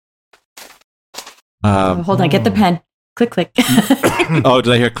insight. Hold on. Get the pen. Click, click. Oh,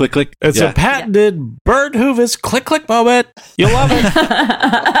 did I hear click, click? It's a patented Bert Hoovis click, click moment. You'll love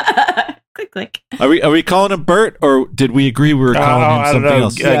it. Click, click. Are we calling him Bert, or did we agree we were calling him something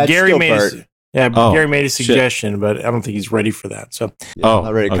else? Gary made Bert. Gary made a suggestion, but I don't think he's ready for that. So,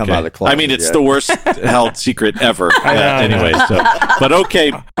 not ready to come out of the closet. I mean, it's the worst held secret ever. Anyway, but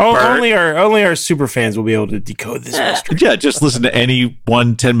okay. Only our super fans will be able to decode this mystery. Yeah, just listen to any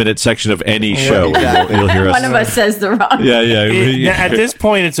 10-minute section of any show. Exactly. You'll hear us. One of us says the wrong. Yeah. At this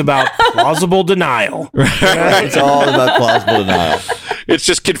point, it's about plausible denial. It's all about plausible denial. It's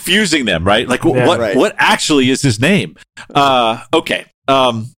just confusing them, right? Like, what actually is his name? Okay.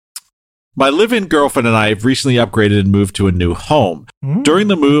 My live-in girlfriend and I have recently upgraded and moved to a new home. During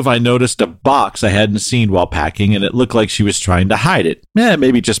the move, I noticed a box I hadn't seen while packing, and it looked like she was trying to hide it.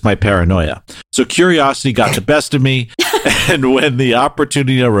 Maybe just my paranoia. So curiosity got the best of me, and when the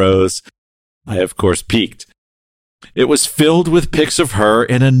opportunity arose, I, of course, peeked. It was filled with pics of her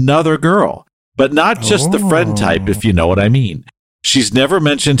and another girl, but not just the friend type, if you know what I mean. She's never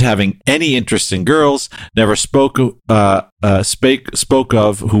mentioned having any interest in girls, never spoke of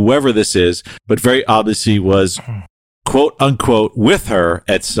whoever this is, but very obviously was, quote unquote, with her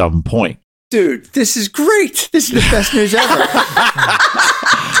at some point. Dude, this is great. This is the best news ever.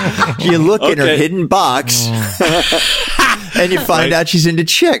 You look in her hidden box and you find out she's into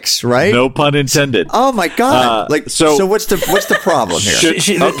chicks, right? No pun intended. Oh my God. So what's the problem here?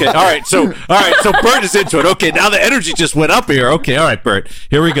 Okay. All right. So Bert is into it. Okay. Now the energy just went up here. Okay. All right, Bert.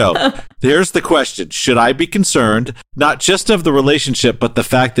 Here we go. Here's the question. Should I be concerned, not just of the relationship, but the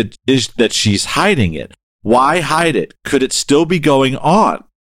fact that she's hiding it? Why hide it? Could it still be going on?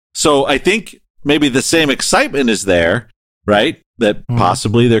 So I think maybe the same excitement is there, right? That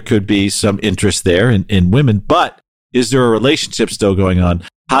possibly there could be some interest there in women, but is there a relationship still going on?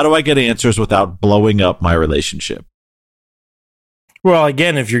 How do I get answers without blowing up my relationship? Well,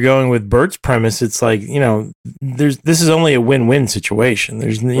 again, if you're going with Bert's premise, it's like, this is only a win-win situation.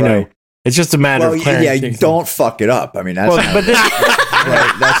 There's, it's just a matter of clarity. Yeah, you don't fuck it up. I mean, that's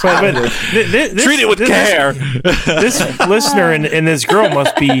treat it with care. This listener and this girl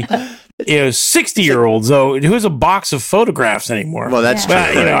must be 60-year-olds, though. Who has a box of photographs anymore? Well, that's true.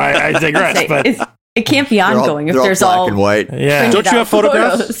 I digress, but it can't be ongoing if there's all black and white. Yeah, don't you have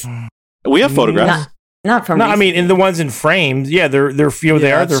photographs? We have photographs. Not from. No, I mean in the ones in frames. Yeah, they're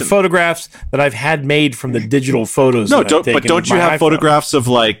photographs that I've had made from the digital photos. No, don't you have photographs of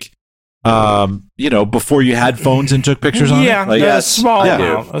like, before you had phones and took pictures on it? Yeah, a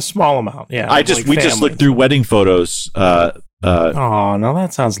small amount. Yeah, we just looked through wedding photos. Oh no,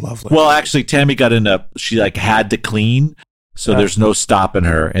 that sounds lovely. Well, actually, Tammy got she had to clean, so there's no stopping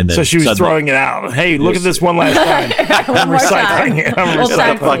her. And then so she was throwing it out. Hey, look at this one last time. I'm recycling it. I'm recycling.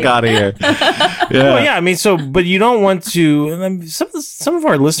 Get the fuck out of here. Yeah. Well, yeah. I mean, but you don't want to. Some of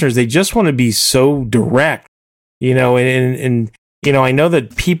our listeners, they just want to be so direct, and I know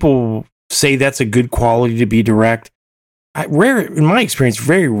that people say that's a good quality to be direct. In my experience,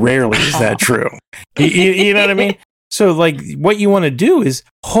 very rarely is that true. You know what I mean? So, what you want to do is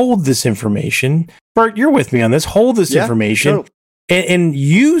hold this information. Bert, you're with me on this. Hold this information and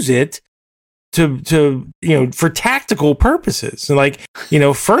use it to for tactical purposes.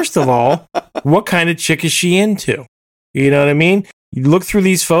 And first of all, what kind of chick is she into? You know what I mean? You look through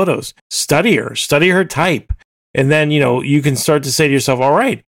these photos, study her type, and then you can start to say to yourself, all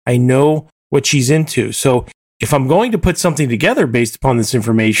right, I know what she's into. So if I'm going to put something together based upon this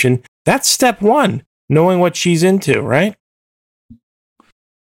information, that's step one. Knowing what she's into, right?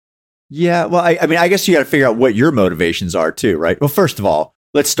 Yeah, well, I mean, I guess you got to figure out what your motivations are too, right? Well, first of all,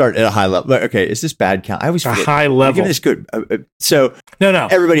 let's start at a high level. Okay, is this bad count? I always forget. A high level. Give this good. So no.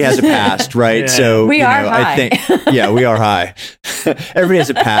 Everybody has a past, right? Yeah. So we are high. I think, we are high. Everybody has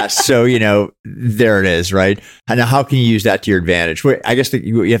a past, so there it is, right? And now, how can you use that to your advantage? I guess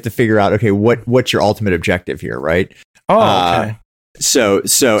you have to figure out, okay, what's your ultimate objective here, right? Oh, okay. So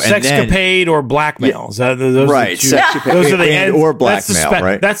sexcapade or blackmail. Is that those right? Sexcapade those are the ends, or blackmail.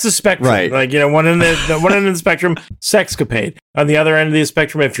 Right. That's the spectrum. Right. Like one end of the spectrum, sexcapade. On the other end of the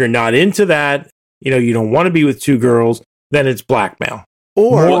spectrum, if you're not into that, you don't want to be with two girls, then it's blackmail.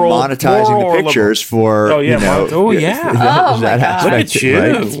 Or monetizing the pictures for. Oh yeah. That Look at you!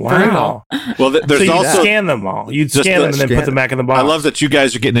 Right? Wow. Well, there's so also scan them all. You'd scan them and then put them back in the box. I love that you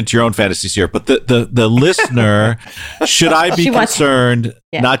guys are getting into your own fantasies here, but the listener, should I be concerned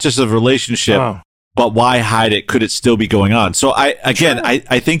not just of relationship, but why hide it? Could it still be going on? So I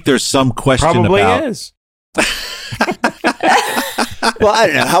think there's some question Probably about. Is. Well, I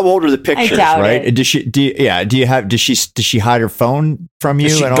don't know. How old are the pictures? Right? It. Does she hide her phone from you?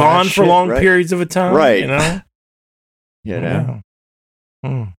 Is she and all gone that for shit, long right? periods of a time? Right.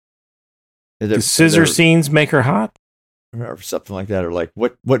 Do scissor scenes make her hot? Or something like that, or like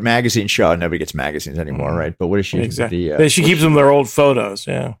what magazine show? Nobody gets magazines anymore, right? But what is she? Exactly. She keeps them their old photos.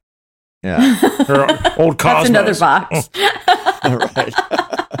 Yeah. Her old Cosmos. That's another box. Right.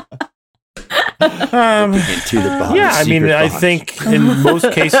 I think in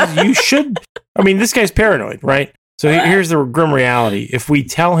most cases you should. I mean, this guy's paranoid, right? So here's the grim reality: if we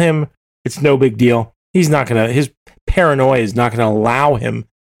tell him it's no big deal, he's not gonna. His paranoia is not gonna allow him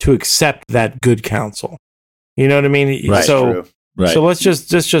to accept that good counsel. You know what I mean? Right. So let's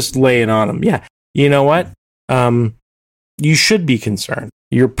just lay it on him. Yeah. You know what? You should be concerned.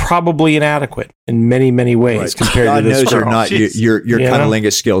 You're probably inadequate in many, many ways compared God to this knows girl. You're not. Your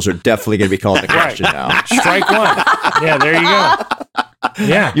cunnilingus skills are definitely going to be called into question now. Strike one. Yeah, there you go.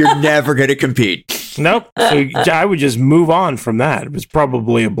 Yeah. You're never going to compete. Nope. So I would just move on from that. It was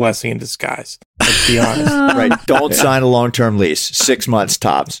probably a blessing in disguise. Let's be honest. Right. Don't sign a long-term lease. 6 months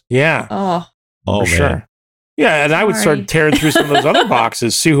tops. Yeah. Oh, for man. Sure. Yeah, and I would start tearing through some of those other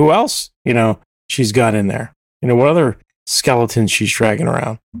boxes, see who else, she's got in there. What other skeletons she's dragging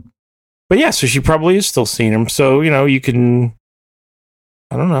around. But yeah, so she probably is still seeing him. So, you can,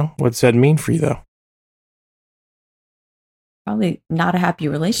 I don't know. What's that mean for you, though? Probably not a happy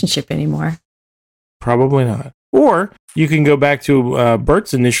relationship anymore. Probably not. Or you can go back to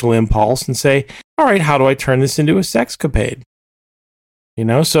Bert's initial impulse and say, all right, how do I turn this into a sexcapade?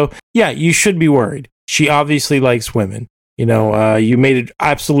 So yeah, you should be worried. She obviously likes women. You made it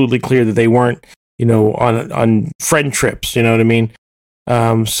absolutely clear that they weren't, on friend trips. You know what I mean?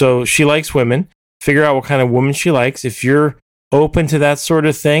 So she likes women. Figure out what kind of woman she likes. If you're open to that sort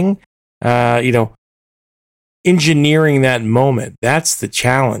of thing, engineering that moment, that's the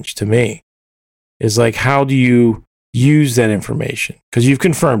challenge to me. Is like, how do you use that information? Because you've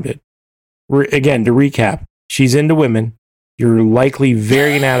confirmed it. Again, to recap, she's into women. You're likely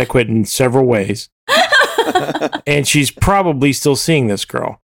very inadequate in several ways. And she's probably still seeing this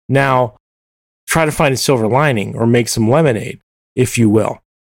girl. Now, try to find a silver lining or make some lemonade, if you will.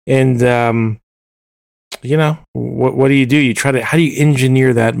 And, what do? You try to, how do you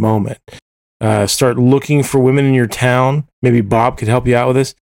engineer that moment? Start looking for women in your town. Maybe Bob could help you out with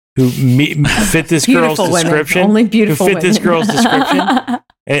this. Who fit this girl's description? Only beautiful who fit women. this girl's description?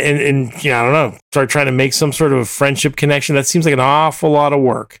 and I don't know. Start trying to make some sort of a friendship connection. That seems like an awful lot of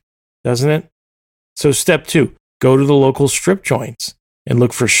work, doesn't it? So step 2, go to the local strip joints and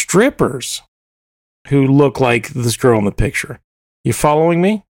look for strippers who look like this girl in the picture. You following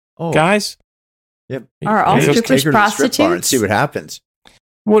me, guys? Yep. Are all strippers prostitutes? And see what happens.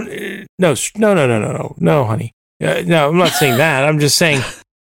 Well, no, honey. No, I'm not saying that. I'm just saying.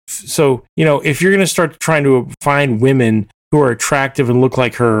 So, if you're going to start trying to find women who are attractive and look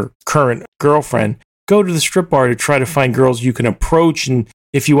like her current girlfriend, go to the strip bar to try to find girls you can approach. And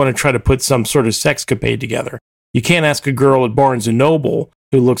if you want to try to put some sort of sexcapade together, you can't ask a girl at Barnes and Noble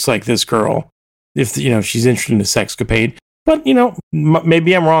who looks like this girl if, she's interested in a sexcapade. But,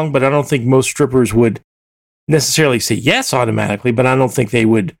 maybe I'm wrong, but I don't think most strippers would necessarily say yes automatically, but I don't think they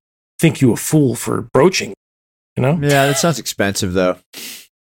would think you a fool for broaching, Yeah, that sounds expensive, though.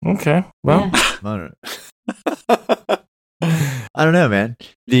 Okay. Well, I don't know, man.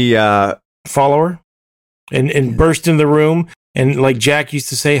 The follower and burst in the room and, like Jack used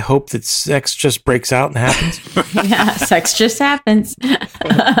to say, hope that sex just breaks out and happens. Yeah, sex just happens.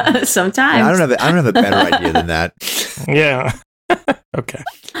 Sometimes. I don't have a better idea than that. Yeah. Okay.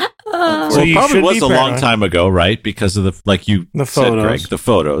 So it probably was a long time ago, right? Because of the said, Greg, the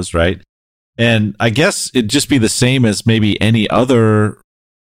photos, right? And I guess it'd just be the same as maybe any other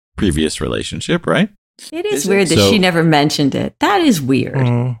previous relationship, right? It is weird that she never mentioned it. That is weird.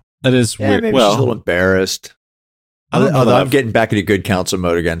 Mm-hmm. That is weird. Maybe she's a little embarrassed. Although I'm getting back into good counsel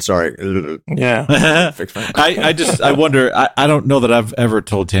mode again. Sorry. Yeah. I wonder. I don't know that I've ever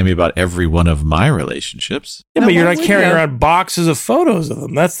told Tammy about every one of my relationships. Yeah, but you're not carrying around boxes of photos of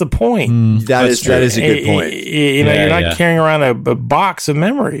them. That's the point. That is a good point. You're not carrying around a box of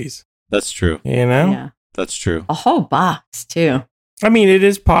memories. That's true. You know? Yeah. That's true. A whole box, too. I mean, it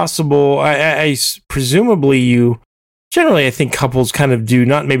is possible. I presumably generally, I think couples kind of do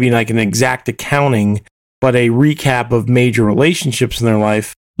not maybe like an exact accounting, but a recap of major relationships in their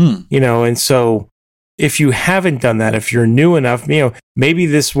life, and so if you haven't done that, if you're new enough, maybe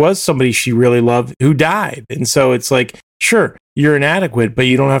this was somebody she really loved who died. And so it's like, sure, you're inadequate, but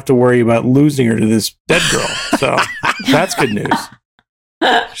you don't have to worry about losing her to this dead girl. So that's good news.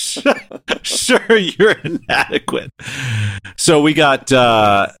 Sure, you're inadequate. So we got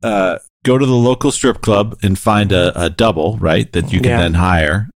go to the local strip club and find a double, right? That you can then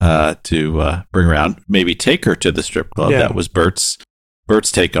hire to bring around. Maybe take her to the strip club. Yeah. That was Bert's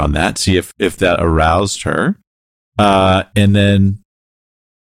take on that. See if that aroused her. And then,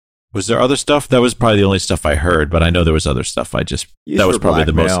 was there other stuff? That was probably the only stuff I heard, but I know there was other stuff. That was probably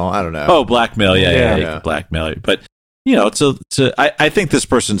the most. I don't know. Oh, blackmail. Yeah. Blackmail. But I think this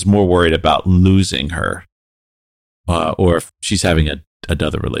person's more worried about losing her, or if she's having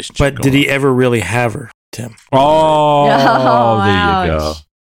another relationship. But did he ever really have her, Tim? Oh, there you go.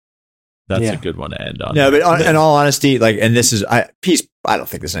 That's a good one to end on. No, but in all honesty, and this is I don't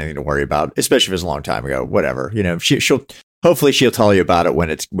think there's anything to worry about, especially if it's a long time ago. Whatever, she'll hopefully she'll tell you about it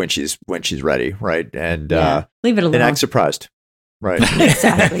when she's ready, right? And leave it alone and act surprised, right?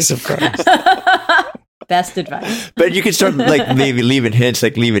 Exactly. Surprised. Best advice. But you can start maybe leaving hints,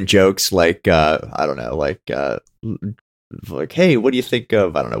 leaving jokes, I don't know, hey, what do you think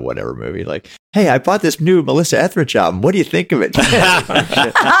of, I don't know, whatever movie, hey, I bought this new Melissa Etheridge album. What do you think of it?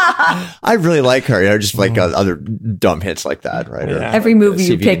 I really like her. Just other dumb hits like that, right? Yeah. Or, every movie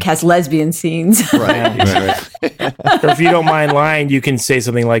you pick has lesbian scenes. Right. Or if you don't mind lying, you can say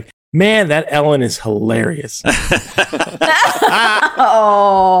something like, man, that Ellen is hilarious.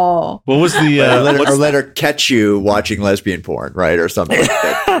 Oh. What was the... or let her catch you watching lesbian porn, right? Or something like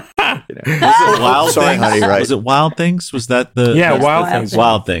that. Was it Wild Sorry, Things? honey, right? Was it Wild Things? Was that the... Wild Things.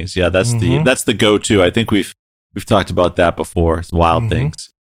 Wild Things. Yeah, that's the go-to. I think we've talked about that before. It's Wild Things.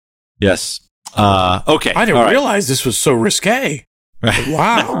 Yes. Okay. I didn't realize this was so risque. Right.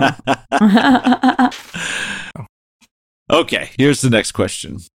 Wow. Okay, here's the next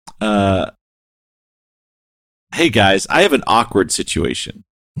question. Hey guys, I have an awkward situation.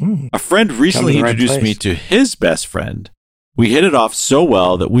 A friend recently introduced me to his best friend. We hit it off so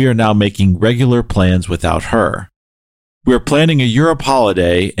well that we are now making regular plans without her. We're planning a Europe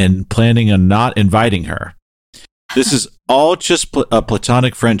holiday and planning on not inviting her. This is all just a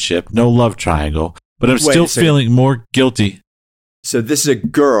platonic friendship, no love triangle, but I'm still feeling more guilty. So this is a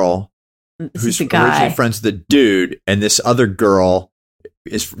girl who's originally friends with the dude, and this other girl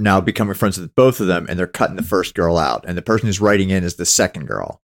is now becoming friends with both of them, and they're cutting the first girl out, and the person who's writing in is the second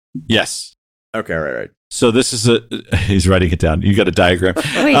girl. Yes. Okay, right. So this is he's writing it down. You got a diagram. Wait,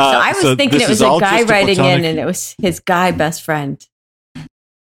 so I was thinking it was a guy writing in, and it was his guy best friend.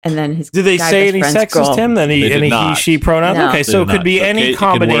 And then his did they guy say any sexist, girl. Tim? Any he, she pronouns? No. Okay, so it could be any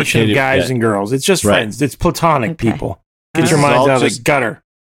combination of guys and girls. It's just friends. It's platonic people. Get your minds out of the gutter.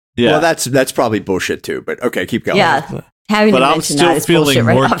 Yeah. Well, that's probably bullshit too, but okay, keep going. Yeah. But I'm still feeling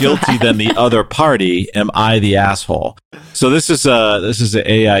more guilty than the other party. Am I the asshole? So this is an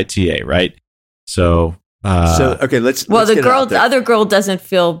AITA, right? So okay, let's the other girl doesn't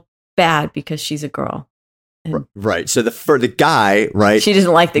feel bad because she's a girl. Right. So for the guy, right? She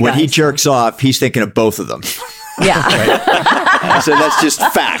doesn't like the guy. When he jerks off, he's thinking of both of them. Yeah. Right? So that's just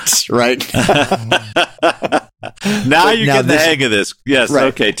facts, right? Now you get the hang of this. Yes. Right.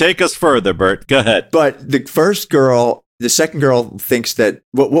 Okay. Take us further, Bert. Go ahead. But the second girl thinks that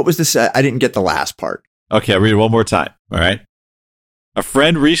what was this? I didn't get the last part. Okay. I'll read it one more time. All right. A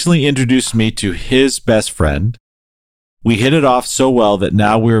friend recently introduced me to his best friend. We hit it off so well that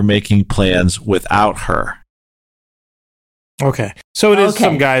now we're making plans without her. Okay. So it is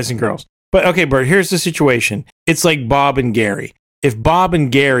some guys and girls. But okay, Bert, here's the situation. It's like Bob and Gary. If Bob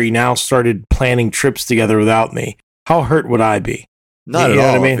and Gary now started planning trips together without me, how hurt would I be? Not at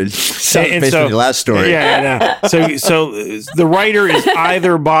all. What I mean? Based on your last story. Yeah, I know. So the writer is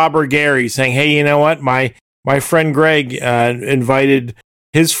either Bob or Gary saying, hey, you know what? My friend Greg invited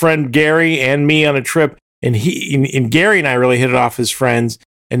his friend Gary and me on a trip, and Gary and I really hit it off as friends,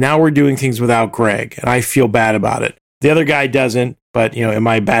 and now we're doing things without Greg, and I feel bad about it. The other guy doesn't, but, am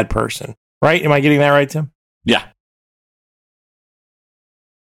I a bad person? Right? Am I getting that right, Tim? Yeah.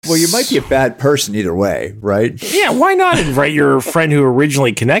 Well, you might be a bad person either way, right? Yeah, why not invite your friend who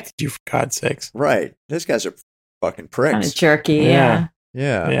originally connected you, for God's sakes? Right. Those guys are fucking pricks. Kind of jerky. Yeah.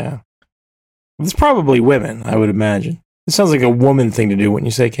 Yeah. It's probably women, I would imagine. It sounds like a woman thing to do, wouldn't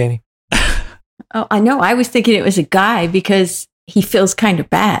you say, Katie? Oh, I know. I was thinking it was a guy because he feels kind of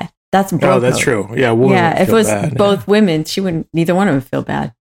bad. That's bro. Oh, that's true. Yeah, woman would if it feel was bad, both women, she wouldn't. Neither one of them feel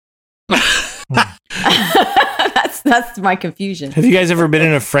bad. That's my confusion. Have you guys ever been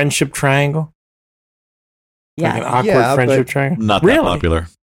in a friendship triangle? Yeah, like an awkward friendship triangle. Not that popular.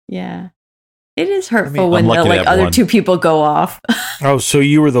 Yeah, it is hurtful I'm when the, lucky to have other one. two people go off. Oh, so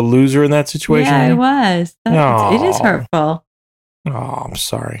you were the loser in that situation? Yeah, it was. It is Aw. hurtful. Oh, I'm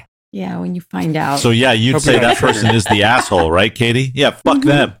sorry. Yeah, when you find out. So yeah, you'd Hope say you're not that person is the asshole, right, Katie? Yeah, fuck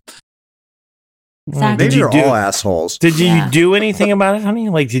them. Exactly. Maybe you they're do- all assholes. Did you Yeah. do anything about it, honey?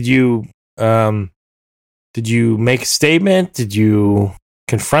 Like, did you make a statement? Did you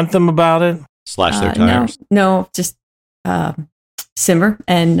confront them about it? Slash their no, tires. no, just simmer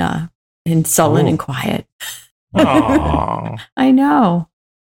and sullen Oh. and quiet. Oh, I know.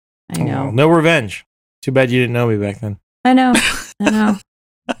 I know. No revenge. Too bad you didn't know me back then. I know. I know.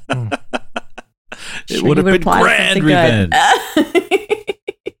 It Sure would you have been apply grand something revenge. good.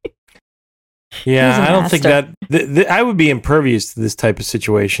 Yeah, He's a I don't think master. that I would be impervious to this type of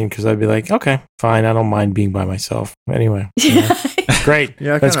situation because I'd be like, okay, fine, I don't mind being by myself. Anyway, great,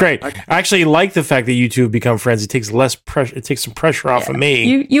 Yeah, that's kinda- great. I actually like the fact that you two have become friends. It takes less pressure. It takes some pressure off of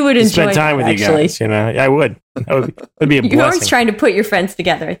me. You would to enjoy spend time that, with you actually. guys. You know, I would. That'd be a You're always blessing. trying to put your friends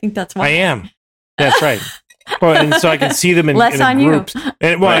together. I think that's why. I am. That's right. Well, and so I can see them in, Less in a on you. group.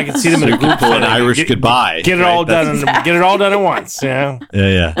 And, well, I can see them in a group. Pull an setting. Irish Get- goodbye. Get it right? all done. Exactly. Get it all done at once. Yeah.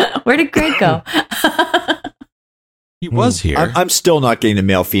 Yeah. Where did Greg go? He was here. I'm still not getting the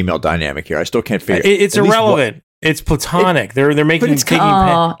male-female dynamic here. I still can't figure. It's at least irrelevant. It's platonic. They're making it's taking.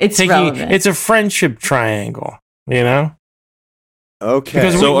 Oh, it's relevant. It's a friendship triangle. You know. Okay.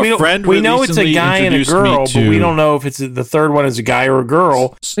 Because So a we friend we know it's a recently guy and a introduced me girl, but we to- don't know if it's the third one is a guy or a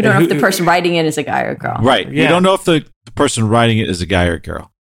girl. We don't know And if the who- person writing in is a guy or a girl. Right. We Yeah. don't know if the person writing it is a guy or a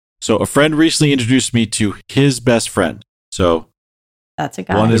girl. So a friend recently introduced me to his best friend. So That's a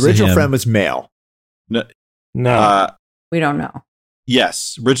guy. One the is original him. friend was male. No. We don't know.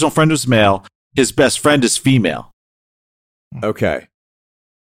 yes, original friend was male. His best friend is female. Okay.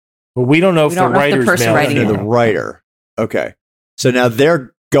 But we don't know if We the don't know if the writer's person male or writing They're it- the female. writer. Okay. So now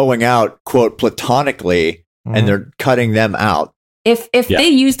they're going out, quote, platonically, Mhm. and they're cutting them out. If Yeah. they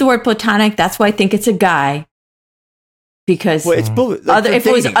use the word platonic, that's why I think it's a guy. Because Well, it's if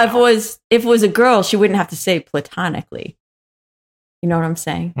it was a girl, she wouldn't have to say platonically. You know what I'm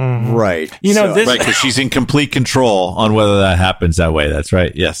saying? Mhm. right. You know, this- Right, because she's in complete control on whether that happens that way. That's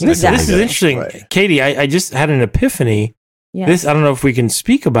right. Yes. This I is totally get it. interesting, Right. Katie. I just had an epiphany. Yeah. This I don't know if we can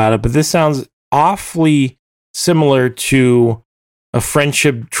speak about it, but this sounds awfully similar to a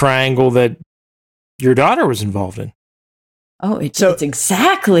friendship triangle that your daughter was involved in. it's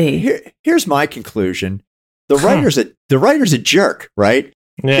exactly. Here's my conclusion. The writer's a jerk, right?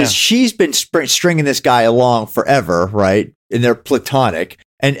 Yeah. Because she's been stringing this guy along forever, right? And they're platonic,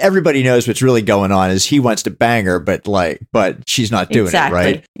 and everybody knows what's really going on is he wants to bang her, but she's not doing Exactly. it,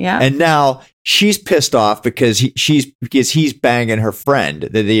 right? Yeah. And now she's pissed off because he's banging her friend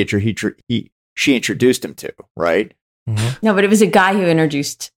that she introduced him to, right? Mhm. No, but it was a guy who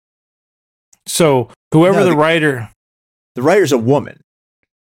introduced. So whoever No, the the- writer, The writer's a woman.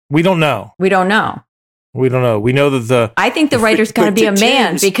 we don't know. We don't know. We don't know. We know that the I think the writer's got to but be to a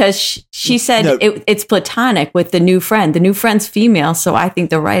man Tim's- because she said No. it's platonic with the new friend. The new friend's female, so I think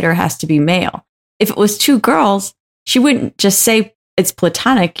the writer has to be male. If it was two girls, she wouldn't just say it's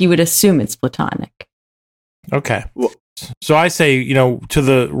platonic. You would assume it's platonic. okay. Well- So I say, to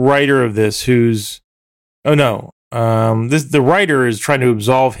the writer of this, the writer is trying to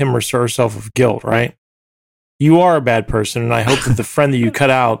absolve him or herself of guilt, right? You are a bad person, and I hope that the friend that you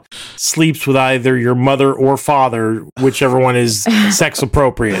cut out sleeps with either your mother or father, whichever one is sex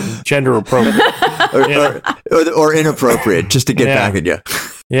appropriate, gender appropriate. Yeah. or inappropriate, just to get Yeah. back at you.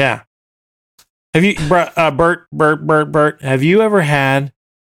 Yeah. Have you, Bert, have you ever had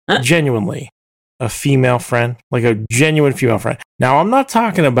genuinely a female friend, like a genuine female friend? Now, I'm not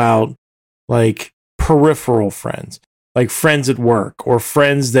talking about like peripheral friends, like friends at work or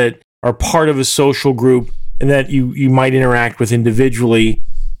friends that are part of a social group and that you might interact with individually.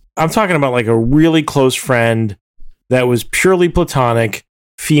 I'm talking about like a really close friend that was purely platonic,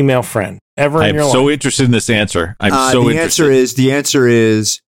 female friend ever in I'm your so life. interested in this answer. I'm so the interested. answer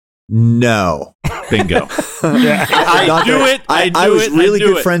is no. Bingo. Yeah. I Not do that- it. I do I was it. really I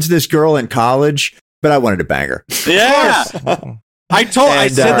do good it. friends with this girl in college, but I wanted to bang her. Yeah. I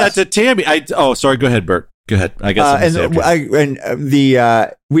said that to Tammy. Sorry. Go ahead, Bert. Go ahead. I guess.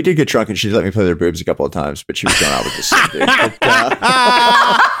 We did get drunk, and she let me play their boobs a couple of times, but she was going out with the same dude.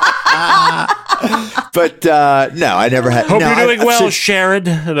 But no, I never had. Hope you're doing well, Sherrod.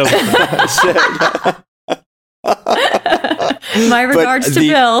 My regards to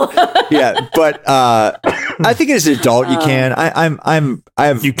Bill. Yeah, but I think as an adult you can. I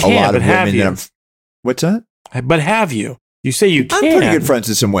have a lot of women that I'm. What's that? But have you? You say you can. I'm pretty good friends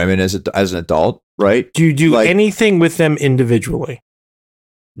with some women as an adult, right? Do you do anything with them individually?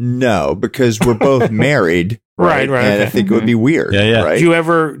 No, because we're both married. Right. And I think it would be weird. Yeah. Right? Do you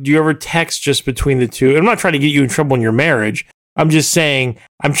ever text just between the two? I'm not trying to get you in trouble in your marriage. I'm just saying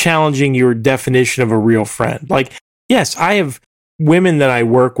I'm challenging your definition of a real friend. Like, yes, I have women that I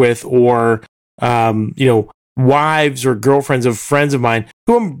work with, or wives or girlfriends of friends of mine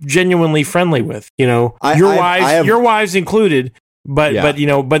who I'm genuinely friendly with. Your wives included.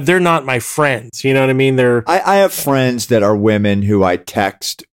 But they're not my friends. You know what I mean? I have friends that are women who I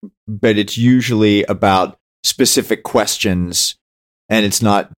text, but it's usually about specific questions, and it's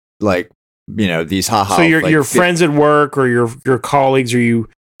not like these haha. So your friends at work or your colleagues, or you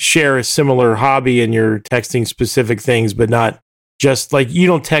share a similar hobby and you're texting specific things, but not just like you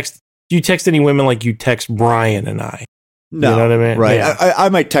don't text. Do you text any women like you text Brian and I? No, you know what I mean? Right. Yeah. I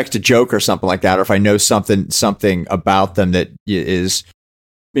might text a joke or something like that, or if I know something about them that is,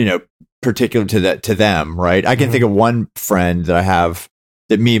 particular to them. Right. I can think of one friend that I have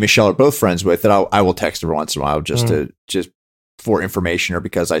that me and Michelle are both friends with that I will text her once in a while just for information, or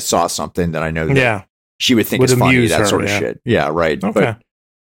because I saw something that I know that she would think is funny, that sort of shit. Yeah. Right. Okay.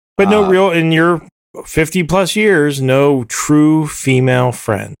 But no real, in your 50 plus years, no true female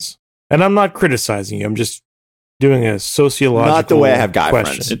friends. And I'm not criticizing you. I'm just doing a sociological. Not the way I have guy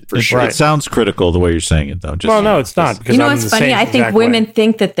question. friends. Sure. It sounds critical the way you're saying it, though. No, it's not. Because what's funny? I think women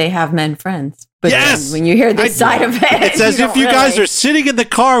think that they have men friends. But yes! when you hear this side of it, it's as if you guys are sitting in the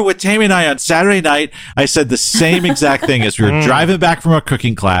car with Tammy and I on Saturday night. I said the same exact thing as we were driving back from our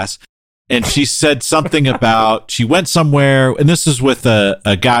cooking class. And she said something about she went somewhere, and this is with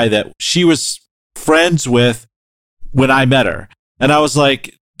a guy that she was friends with when I met her. And I was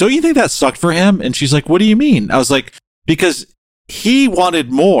like, don't you think that sucked for him? And she's like, what do you mean? I was like, because he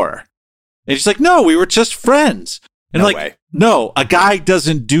wanted more. And she's like, no, we were just friends. And no, a guy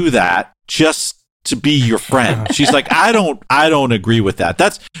doesn't do that just to be your friend. She's like, I don't agree with that.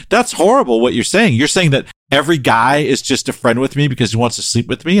 That's horrible what you're saying. You're saying that every guy is just a friend with me because he wants to sleep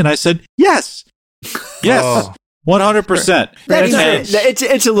with me. And I said, yes, 100%.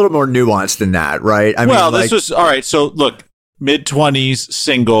 It's a little more nuanced than that, right? I mean, this was all right. So look, mid-20s,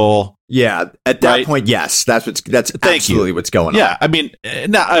 single. Yeah, at that point, yes, that's absolutely what's going on. Yeah, I mean,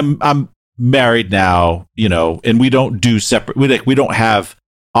 now I'm married now, and we don't do separate. We don't have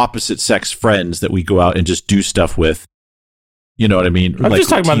opposite sex friends that we go out and just do stuff with. You know what I mean? I'm just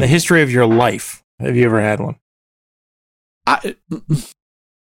talking about the history of your life. Have you ever had one?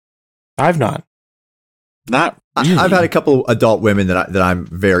 I've not. Not really. I've had a couple adult women that I'm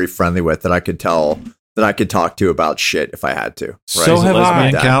very friendly with that I could talk to about shit if I had to. Right? So have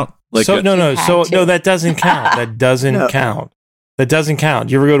I. Count? No, that doesn't count. That doesn't count. That doesn't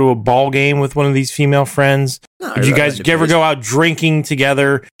count. You ever go to a ball game with one of these female friends? No, Did you guys ever go out drinking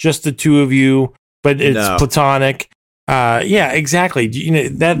together, just the two of you, but it's platonic? Yeah, exactly.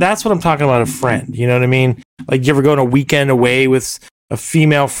 That's what I'm talking about, a friend. You know what I mean? Like, you ever go on a weekend away with a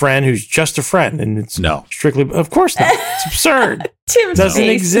female friend who's just a friend, and it's strictly, of course not. It's absurd. It doesn't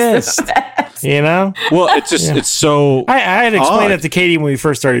exist. Well, it's just it's so. I had to explain that to Katie when we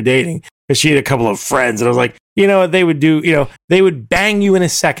first started dating, because she had a couple of friends, and I was like, what they would do? They would bang you in a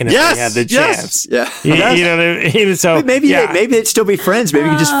second if they had the chance. Yeah, you know what I mean? So maybe they'd still be friends. Maybe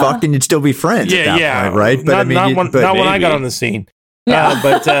you just fucked and you'd still be friends. At that point, right? But not when I got on the scene.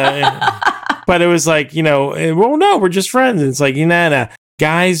 But it was like, well, no, we're just friends. And it's like,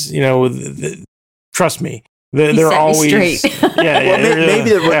 guys, trust me. They're always I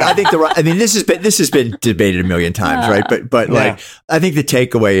mean, this has been debated a million times, right? But like, I think the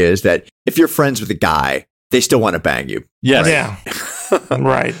takeaway is that if you're friends with a guy, they still want to bang you. Yes. Right? Yeah.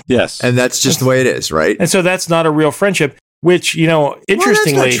 Right. Yes. And that's just the way it is, right? And so that's not a real friendship, which, interestingly,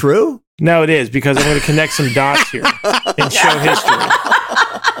 that's not true. No, it is, because I'm going to connect some dots here and show history.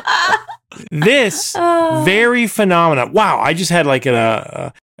 This very phenomenon. Wow, I just had like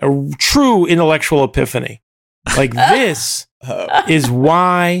a true intellectual epiphany. Like, this is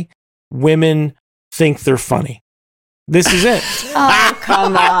why women think they're funny. This is it. Oh,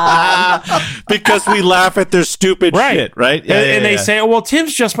 come on. Because we laugh at their stupid shit, right? And they say, well,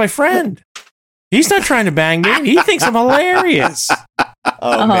 Tim's just my friend. He's not trying to bang me. He thinks I'm hilarious.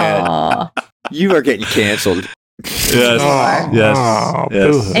 Oh man, you are getting canceled.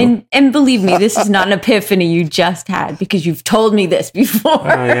 Yes. And believe me, this is not an epiphany you just had because you've told me this before.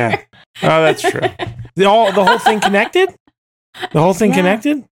 Oh yeah. Oh, that's true. The whole thing connected. The whole thing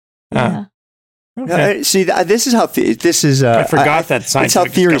connected. Yeah. Okay. See, this is how this is. I forgot that That's how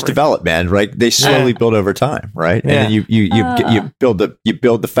scientific theories discovery. develop, man. Right? They slowly build over time, right? Yeah. And then you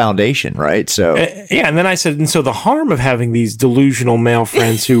build the foundation, right? So Yeah, and then I said, and so the harm of having these delusional male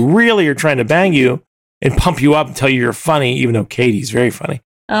friends who really are trying to bang you and pump you up and tell you you're funny, even though Katie's very funny,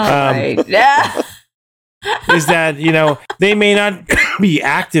 Right. Yeah. is that, they may not be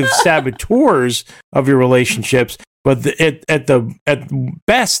active saboteurs of your relationships, but at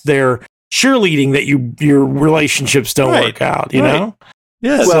best, they're cheerleading that your relationships don't work out, you know?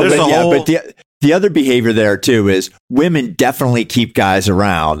 Yes. well, there's but the other behavior there too is women definitely keep guys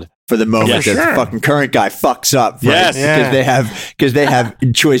around for the moment Yeah, that sure. the fucking current guy fucks up, right? Yes. Because they have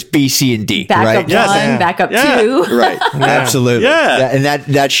choice B, C, and D, Back right? up one, back up two. Right, absolutely, and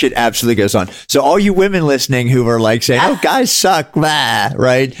that shit absolutely goes on. So all you women listening who are like saying, "Oh, guys suck," blah,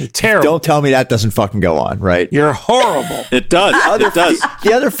 right? Terrible. Don't tell me that doesn't fucking go on, right? You're horrible. It does. It does.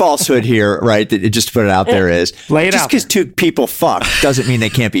 The other falsehood here, right? That just to put it out there is Lay it just out because two people fuck doesn't mean they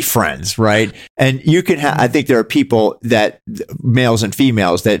can't be friends, right? And you can I think there are people that males and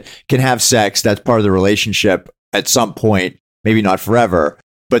females that can have sex. That's part of the relationship at some point, maybe not forever,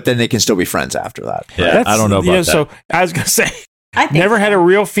 but then they can still be friends after that. Yeah, I don't know about that. So I was going to say, I think never had a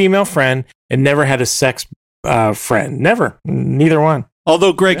real female friend and never had a sex friend. Never. Neither one.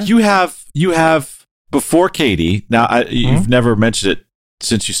 Although, Greg, you have before Katie. Now, you've never mentioned it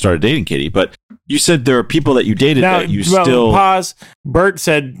since you started dating Katie, but you said there are people that you dated that you still. Pause. Bert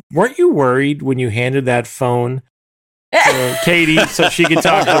said, "Weren't you worried when you handed that phone to Katie so she could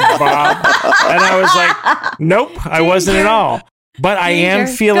talk to Bob?" And I was like, "Nope, I wasn't at all." But I am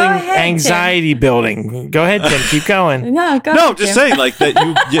Ginger. feeling Go ahead, anxiety building. Go ahead, Tim. Keep going. No, go No, ahead, I'm just Jim. saying, like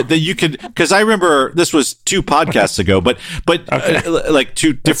that you could, because I remember this was 2 podcasts ago, but like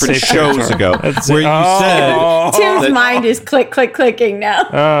 2 different say shows territory. ago, Let's where say- you said Tim's mind is clicking now.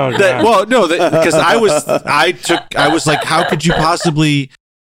 Oh, that. God. Well, no, because I was like, how could you possibly,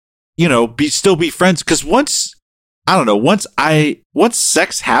 still be friends? Because once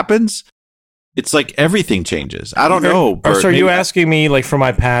sex happens, it's like everything changes. I don't know. Bert. So are you Maybe- asking me, like, from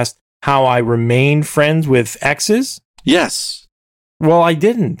my past, how I remained friends with exes? Yes. Well, I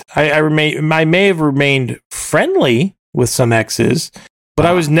didn't. I may have remained friendly with some exes, but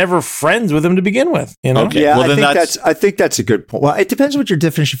I was never friends with them to begin with. Okay. Yeah, Well, then I think that's a good point. Well, it depends what your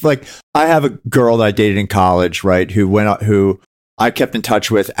definition. Like, I have a girl that I dated in college, right? Who I kept in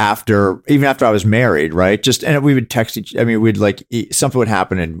touch with even after I was married, right? And we would text we'd like something would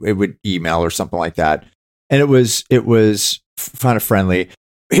happen and it would email or something like that, and it was kind of friendly.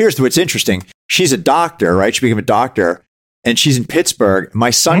 Here's what's interesting: she's a doctor, right? She became a doctor, and she's in Pittsburgh. My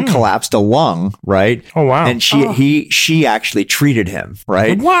son collapsed a lung, right? Oh wow! And she actually treated him,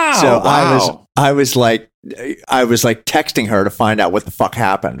 right? Wow! So Wow. I was like texting her to find out what the fuck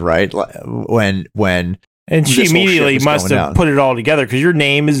happened, right? When. And she this whole shit immediately was must going have down. put it all together because your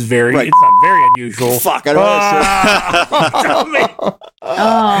name is Right. it's not very unusual. Fuck, I don't know.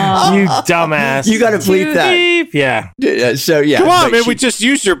 Oh. You dumbass. You got to bleep that. Beep. Yeah. So yeah, Come on, but man. she- We just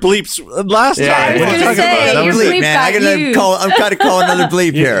used your bleeps last Yeah, time. I was What are you gonna talking say, about? your bleep, bleep man. got used. I'm gotta call another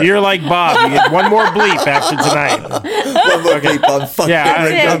bleep here. You're like Bob. You get one more bleep after tonight. One more bleep. I'm fucking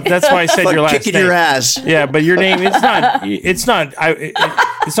Yeah, that's why I said your last kicking name. your ass. Yeah, but your name it's not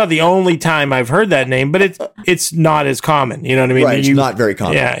the only time I've heard that name, but it's not as common. You know what I mean? Right, it's not very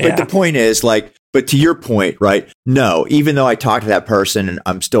common. Yeah, but yeah. the point is, like, but to your point, right? No, even though I talked to that person and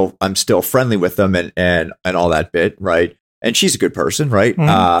I'm still friendly with them and all that bit, right? And she's a good person, right?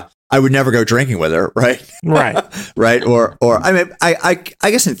 Mhm. I would never go drinking with her, right? Right. Right. Or I mean, I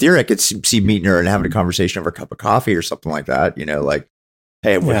guess in theory I could see meeting her and having a conversation over a cup of coffee or something like that, like,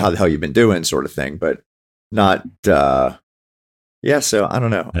 hey, how the hell you been doing, sort of thing, but not. Yeah. So I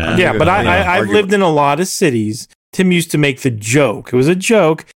don't know. Yeah, but I've lived in a lot of cities. Tim used to make the joke. It was a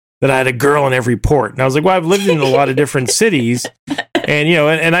joke that I had a girl in every port. And I was like, well, I've lived in a lot of different cities and,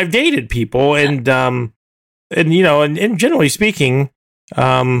 and I've dated people and generally speaking,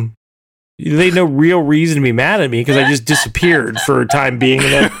 they had no real reason to be mad at me because I just disappeared for a time being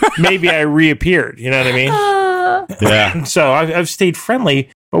and then maybe I reappeared. You know what I mean? Yeah. So I've stayed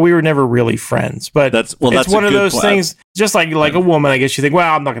friendly, but we were never really friends. But That's it's a one of good those point. things, just like a woman, I guess you think,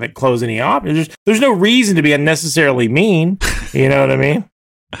 well, I'm not going to close any options. There's no reason to be unnecessarily mean. You know what I mean?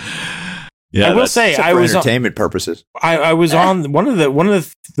 Yeah, I will say for I was entertainment purposes. I was on one of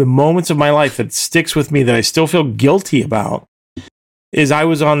the moments of my life that sticks with me that I still feel guilty about is I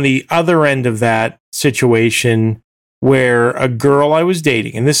was on the other end of that situation where a girl I was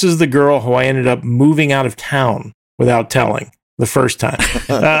dating, and this is the girl who I ended up moving out of town without telling the first time.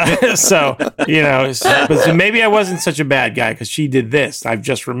 So maybe I wasn't such a bad guy because she did this. I've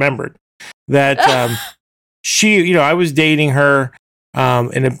just remembered that I was dating her.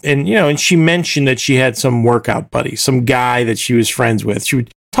 And she mentioned that she had some workout buddy, some guy that she was friends with. She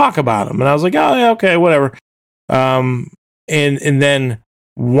would talk about him, and I was like, oh, yeah, okay, whatever. And then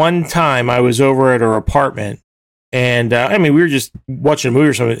one time I was over at her apartment, and we were just watching a movie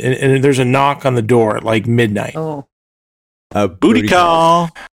or something, and there's a knock on the door at like midnight. Oh, a booty call.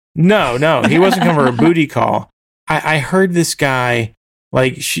 No, he wasn't coming for a booty call. I heard this guy,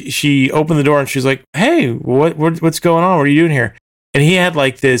 like she opened the door and she's like, hey, what's going on? What are you doing here? And he had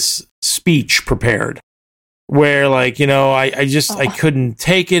like this speech prepared where like, I couldn't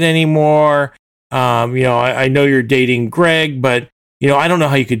take it anymore. I know you're dating Greg, but I don't know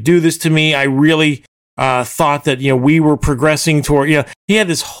how you could do this to me. I really thought that, we were progressing toward, he had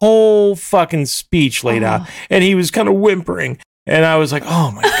this whole fucking speech laid out and he was kind of whimpering. And I was like,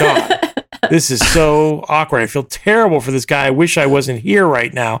 oh my God, this is so awkward. I feel terrible for this guy. I wish I wasn't here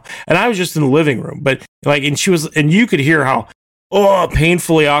right now. And I was just in the living room, but like, and you could hear how,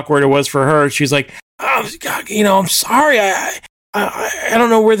 painfully awkward it was for her. She's like, oh, God, I'm sorry. I don't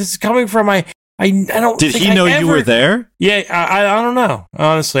know where this is coming from. I don't. Did he know you were there? Yeah, I don't know.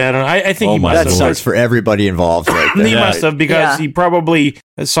 Honestly, I don't know. I think he must have. That sucks for everybody involved. Right there. He must have because he probably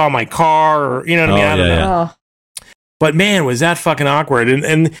saw my car or, you know what I mean? I don't know. Oh. But man, was that fucking awkward.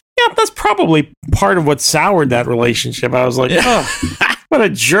 And that's probably part of what soured that relationship. I was like, what a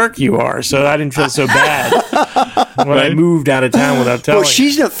jerk you are. So I didn't feel so bad when I moved out of town without telling. Well,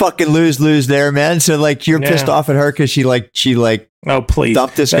 she's a fucking lose-lose there, man. So like you're pissed off at her because she oh please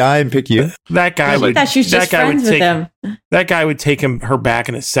dumped this guy and pick you. That guy would. She's just friends with him. That guy would take her back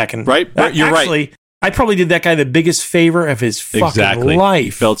in a second. Right? You're right. I probably did that guy the biggest favor of his fucking life.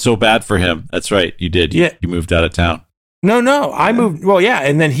 You felt so bad for him. That's right. You did. You moved out of town. No. I moved. Well, yeah.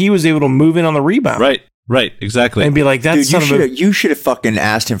 And then he was able to move in on the rebound. Right. Exactly. And be like, that's you should have fucking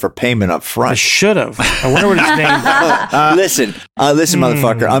asked him for payment up front. I should have. I wonder what his name was. Listen,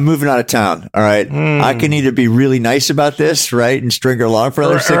 motherfucker, I'm moving out of town. All right. I can either be really nice about this, right, and string her along for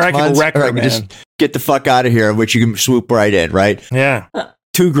another 6 months, or I can just get the fuck out of here, which you can swoop right in, right? Yeah.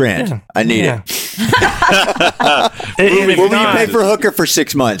 $2,000. Yeah. I need it. Will you pay for a hooker for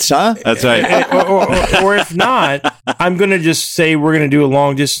 6 months, huh? That's right. Or if not, I'm going to just say we're going to do a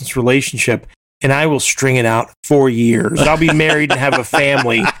long distance relationship. And I will string it out 4 years. I'll be married and have a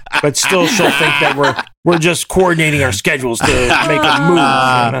family, but still she'll think that we're just coordinating our schedules to make a move.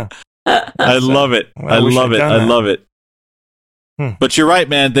 I love it. I love it. But you're right,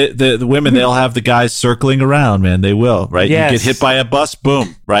 man. The women, they'll have the guys circling around, man. They will, right? Yes. You get hit by a bus,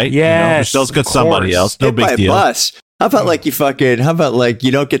 boom, right? Yeah. Michelle's got somebody else. No hit big by deal. A bus. How about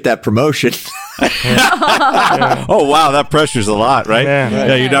you don't get that promotion? Oh wow, that pressure's a lot, right?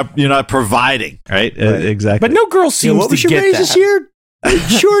 Yeah, you're not providing, right? Exactly. But no girl seems to get that. This year,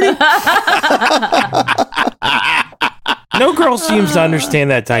 Shorty. No girl seems to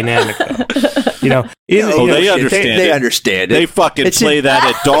understand that dynamic, though. They understand. They understand it. They fucking play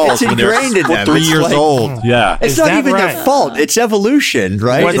that at dolls when they're 3 years old. Yeah, it's not even their fault. It's evolution,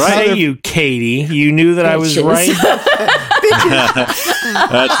 right? What say you, Katie? You knew that I was right.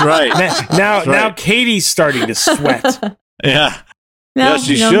 That's right. Now Katie's starting to sweat. Yeah. No,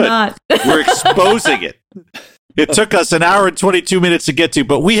 she should. Not. We're exposing it. It took us an hour and 22 minutes to get to,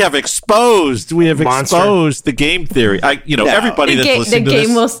 but we have exposed the game theory. Everybody that's listening to this. The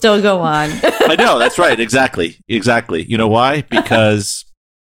game will still go on. I know, that's right. Exactly. You know why? Because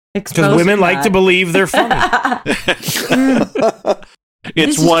women like to believe they're funny.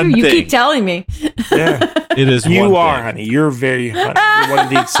 It's one true. thing. You keep telling me. Yeah. It is you one are, thing. honey. You're very honey. You're one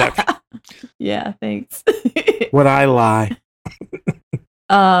of the exceptions. Yeah, thanks. Would I lie?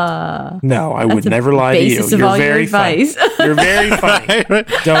 No, I would never lie to you. You're very funny. You're very funny.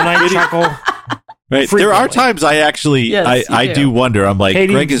 Don't I chuckle? Right. There are times I actually, I do wonder. I'm like,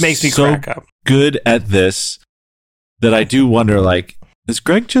 Katie Greg is makes me so crack up. good at this that I do wonder, like, is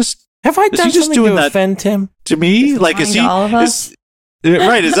Greg just... Have I done something doing to that offend Tim? To me? Like, is he... all of us?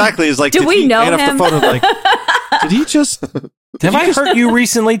 Right, exactly. It's like, do we know him? Off the phone, I'm like, did he just... Have I hurt you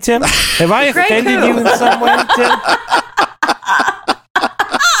recently, Tim? Have I offended you in some way, Tim?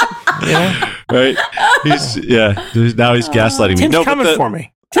 Yeah. Right. Now he's gaslighting me. Tim's coming for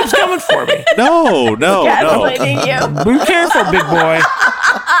me. Tim's coming for me. No. Gaslighting you. Be careful, big boy.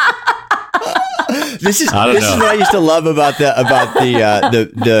 This is what I used to love about the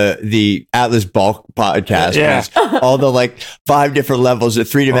Atlas Bulk podcast. Yeah. All the like 5 different levels of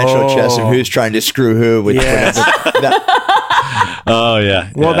 3-dimensional chess of who's trying to screw who with whatever. Oh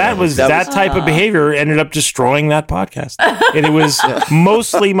yeah. Well, that type of behavior ended up destroying that podcast, and it was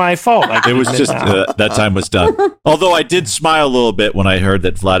mostly my fault. It was just that time was done. Although I did smile a little bit when I heard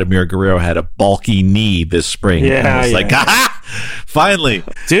that Vladimir Guerrero had a bulky knee this spring. Yeah, I was like, ha! Finally,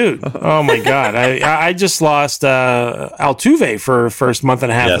 dude. Oh my god, I just lost Altuve for first month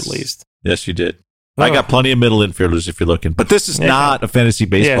and a half at least. Yes, you did. I got plenty of middle infielders if you're looking, but this is not a fantasy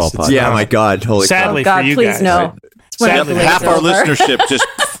baseball podcast. Yeah, my God, holy sadly God, for you please guys. no. Right? Sadly, half our listenership just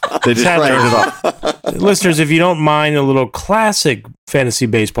turned it off. Listeners, if you don't mind a little classic fantasy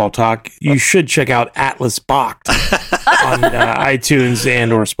baseball talk, you should check out Atlas Bocked on iTunes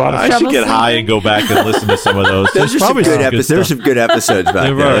and or Spotify. I should get high and go back and listen to some of those. There's some good episodes. There's some good episodes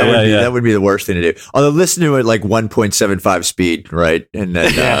back there. That would be the worst thing to do. Although listen to it like 1.75 speed, right? And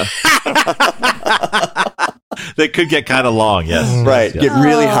then they could get kind of long, yes. Right. Get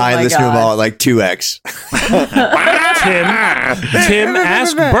really high and listen to them all at like 2x. Tim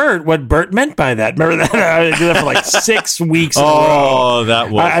asked Bert what Bert meant by that. Remember that? I did that for like 6 weeks. Oh,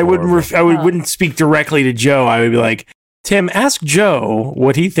 that was. I wouldn't speak directly to Joe. I would be like, Tim, ask Joe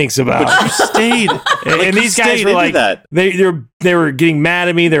what he thinks about. But you stayed, and these guys were like, they were getting mad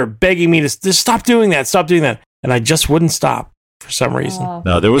at me. They were begging me to just stop doing that. Stop doing that, and I just wouldn't stop for some reason.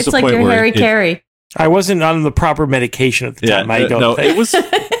 No, there was it's a like point your where Harry Carey. I wasn't on the proper medication at the time. I don't think.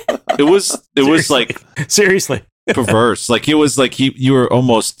 It was like seriously perverse. Like it was like you were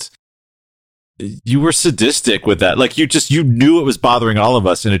sadistic with that. Like you knew it was bothering all of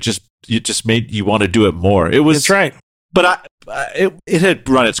us, and it just made you want to do it more. It was that's right. But it had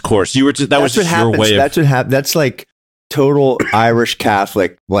run its course. You were just that was just your way. That's what happened. That's like total Irish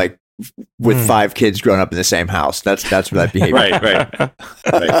Catholic, like with 5 kids growing up in the same house. That's what that behavior.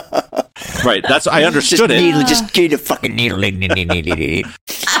 Right. That's I understood just get a fucking needle. It's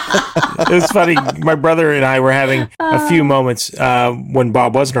funny. My brother and I were having a few moments when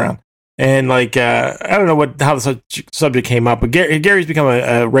Bob wasn't around, and like I don't know how the subject came up, but Gary's become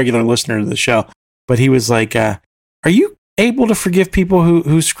a regular listener to the show. But he was like, "Are you able to forgive people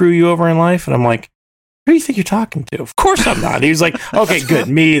who screw you over in life?" And I'm like, who do you think you're talking to? Of course I'm not. He was like, okay, good.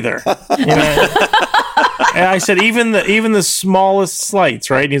 Me either. You know? And I said, even the smallest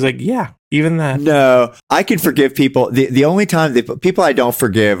slights, right? And he's like, yeah, even that. No, I can forgive people. The only time people I don't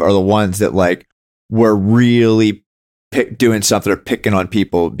forgive are the ones that like were really doing something or picking on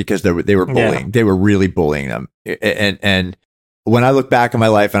people because they were bullying. Yeah. They were really bullying them. And when I look back on my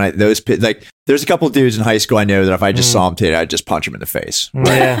life and there's a couple of dudes in high school I know that if I just saw them today, I'd just punch them in the face.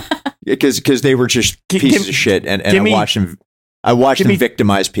 Yeah. Because they were just pieces of shit, and I watched them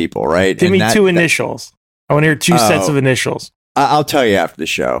victimize people, right? Give me 2 initials. I want to hear 2 sets of initials. I'll tell you after the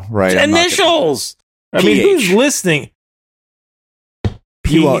show, right? Initials! I mean, who's listening?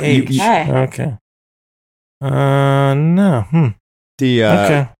 PH. Okay. No.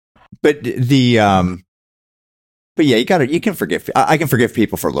 Okay. But yeah, you can forgive. I can forgive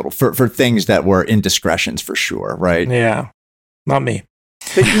people for things that were indiscretions for sure, right? Yeah. Not me.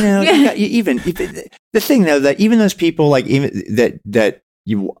 But even the thing though, that even those people like even that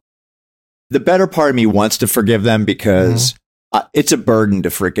you, the better part of me wants to forgive them because it's a burden to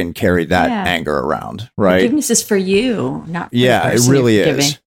freaking carry that anger around, right? Forgiveness is for you, not for it really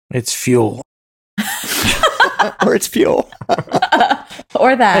is. It's fuel, or it's fuel,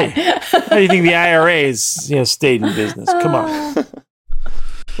 or that. Hey, how do you think the IRA's stayed in business? Come on.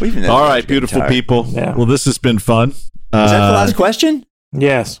 All right, beautiful people. Yeah. Well, this has been fun. Is that the last question?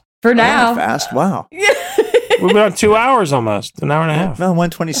 Yes. For now. Fast. Wow. We've been on 2 hours almost, an hour and a half. No,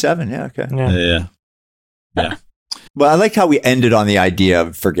 1:27. Yeah. Okay. Yeah. Well, I like how we ended on the idea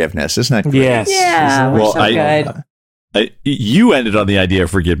of forgiveness. Isn't that great? Yes. Yeah. Well, good. You ended on the idea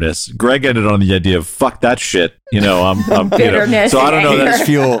of forgiveness. Greg ended on the idea of fuck that shit. I'm bitterness. So I don't know. That's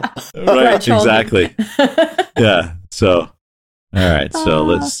fuel. Right. Exactly. Yeah. So, all right. So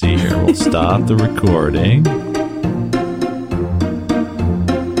let's see here. We'll stop the recording.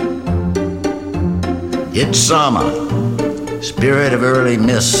 It's summer, spirit of early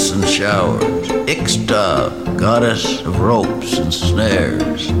mists and showers. Ixta, goddess of ropes and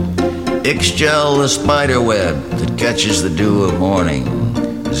snares. Ixchel, the spider web that catches the dew of morning.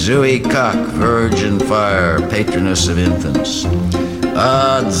 Zui Kak, virgin fire, patroness of infants.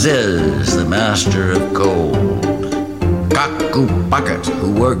 Adziz, the master of cold. Kaku Pakat,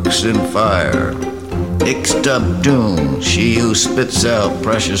 who works in fire. Ixtabdun, she who spits out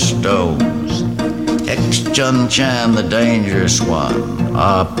precious stones. Ixchun Chan, the dangerous one.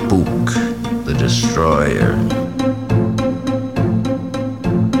 Apuk, the destroyer.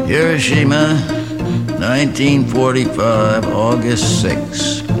 Hiroshima, 1945, August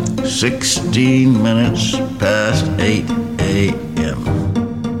 6, 16 minutes past 8 a.m.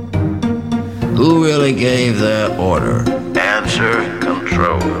 Who really gave that order? Answer,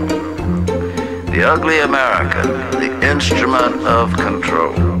 control. The ugly American, the instrument of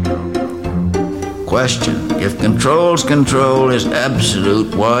control. Question, if control's control is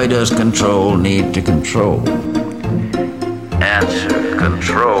absolute, why does control need to control? Answer,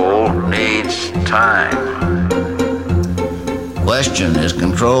 control needs time. Question, is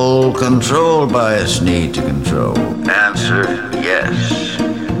control controlled by its need to control? Answer, yes.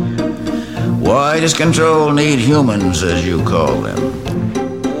 Why does control need humans, as you call them?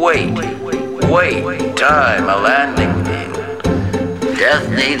 Wait, time, a landing field. Death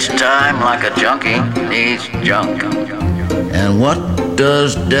needs time like a junkie needs junk. And what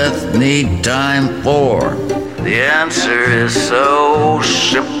does death need time for? The answer is so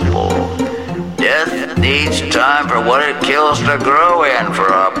simple. Death needs time for what it kills to grow in,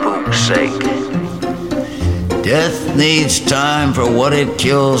 for our poop's sake. Death needs time for what it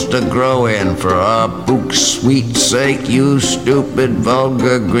kills to grow in, for our poop's sweet sake, you stupid,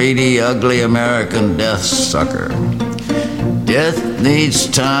 vulgar, greedy, ugly American death sucker. Death needs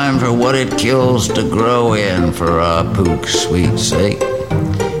time for what it kills to grow in, for our poop's sweet sake.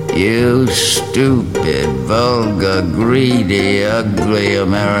 You stupid, vulgar, greedy, ugly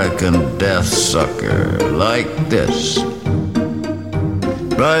American death sucker. Like this.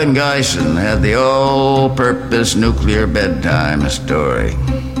 Brian Geisen had the all-purpose nuclear bedtime story.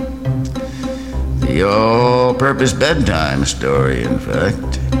 The all-purpose bedtime story, in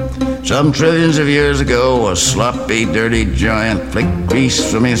fact. Some trillions of years ago, a sloppy, dirty giant flicked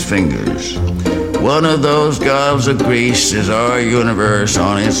grease from his fingers. One of those gobs of grease is our universe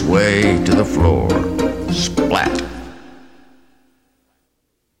on its way to the floor. Splat.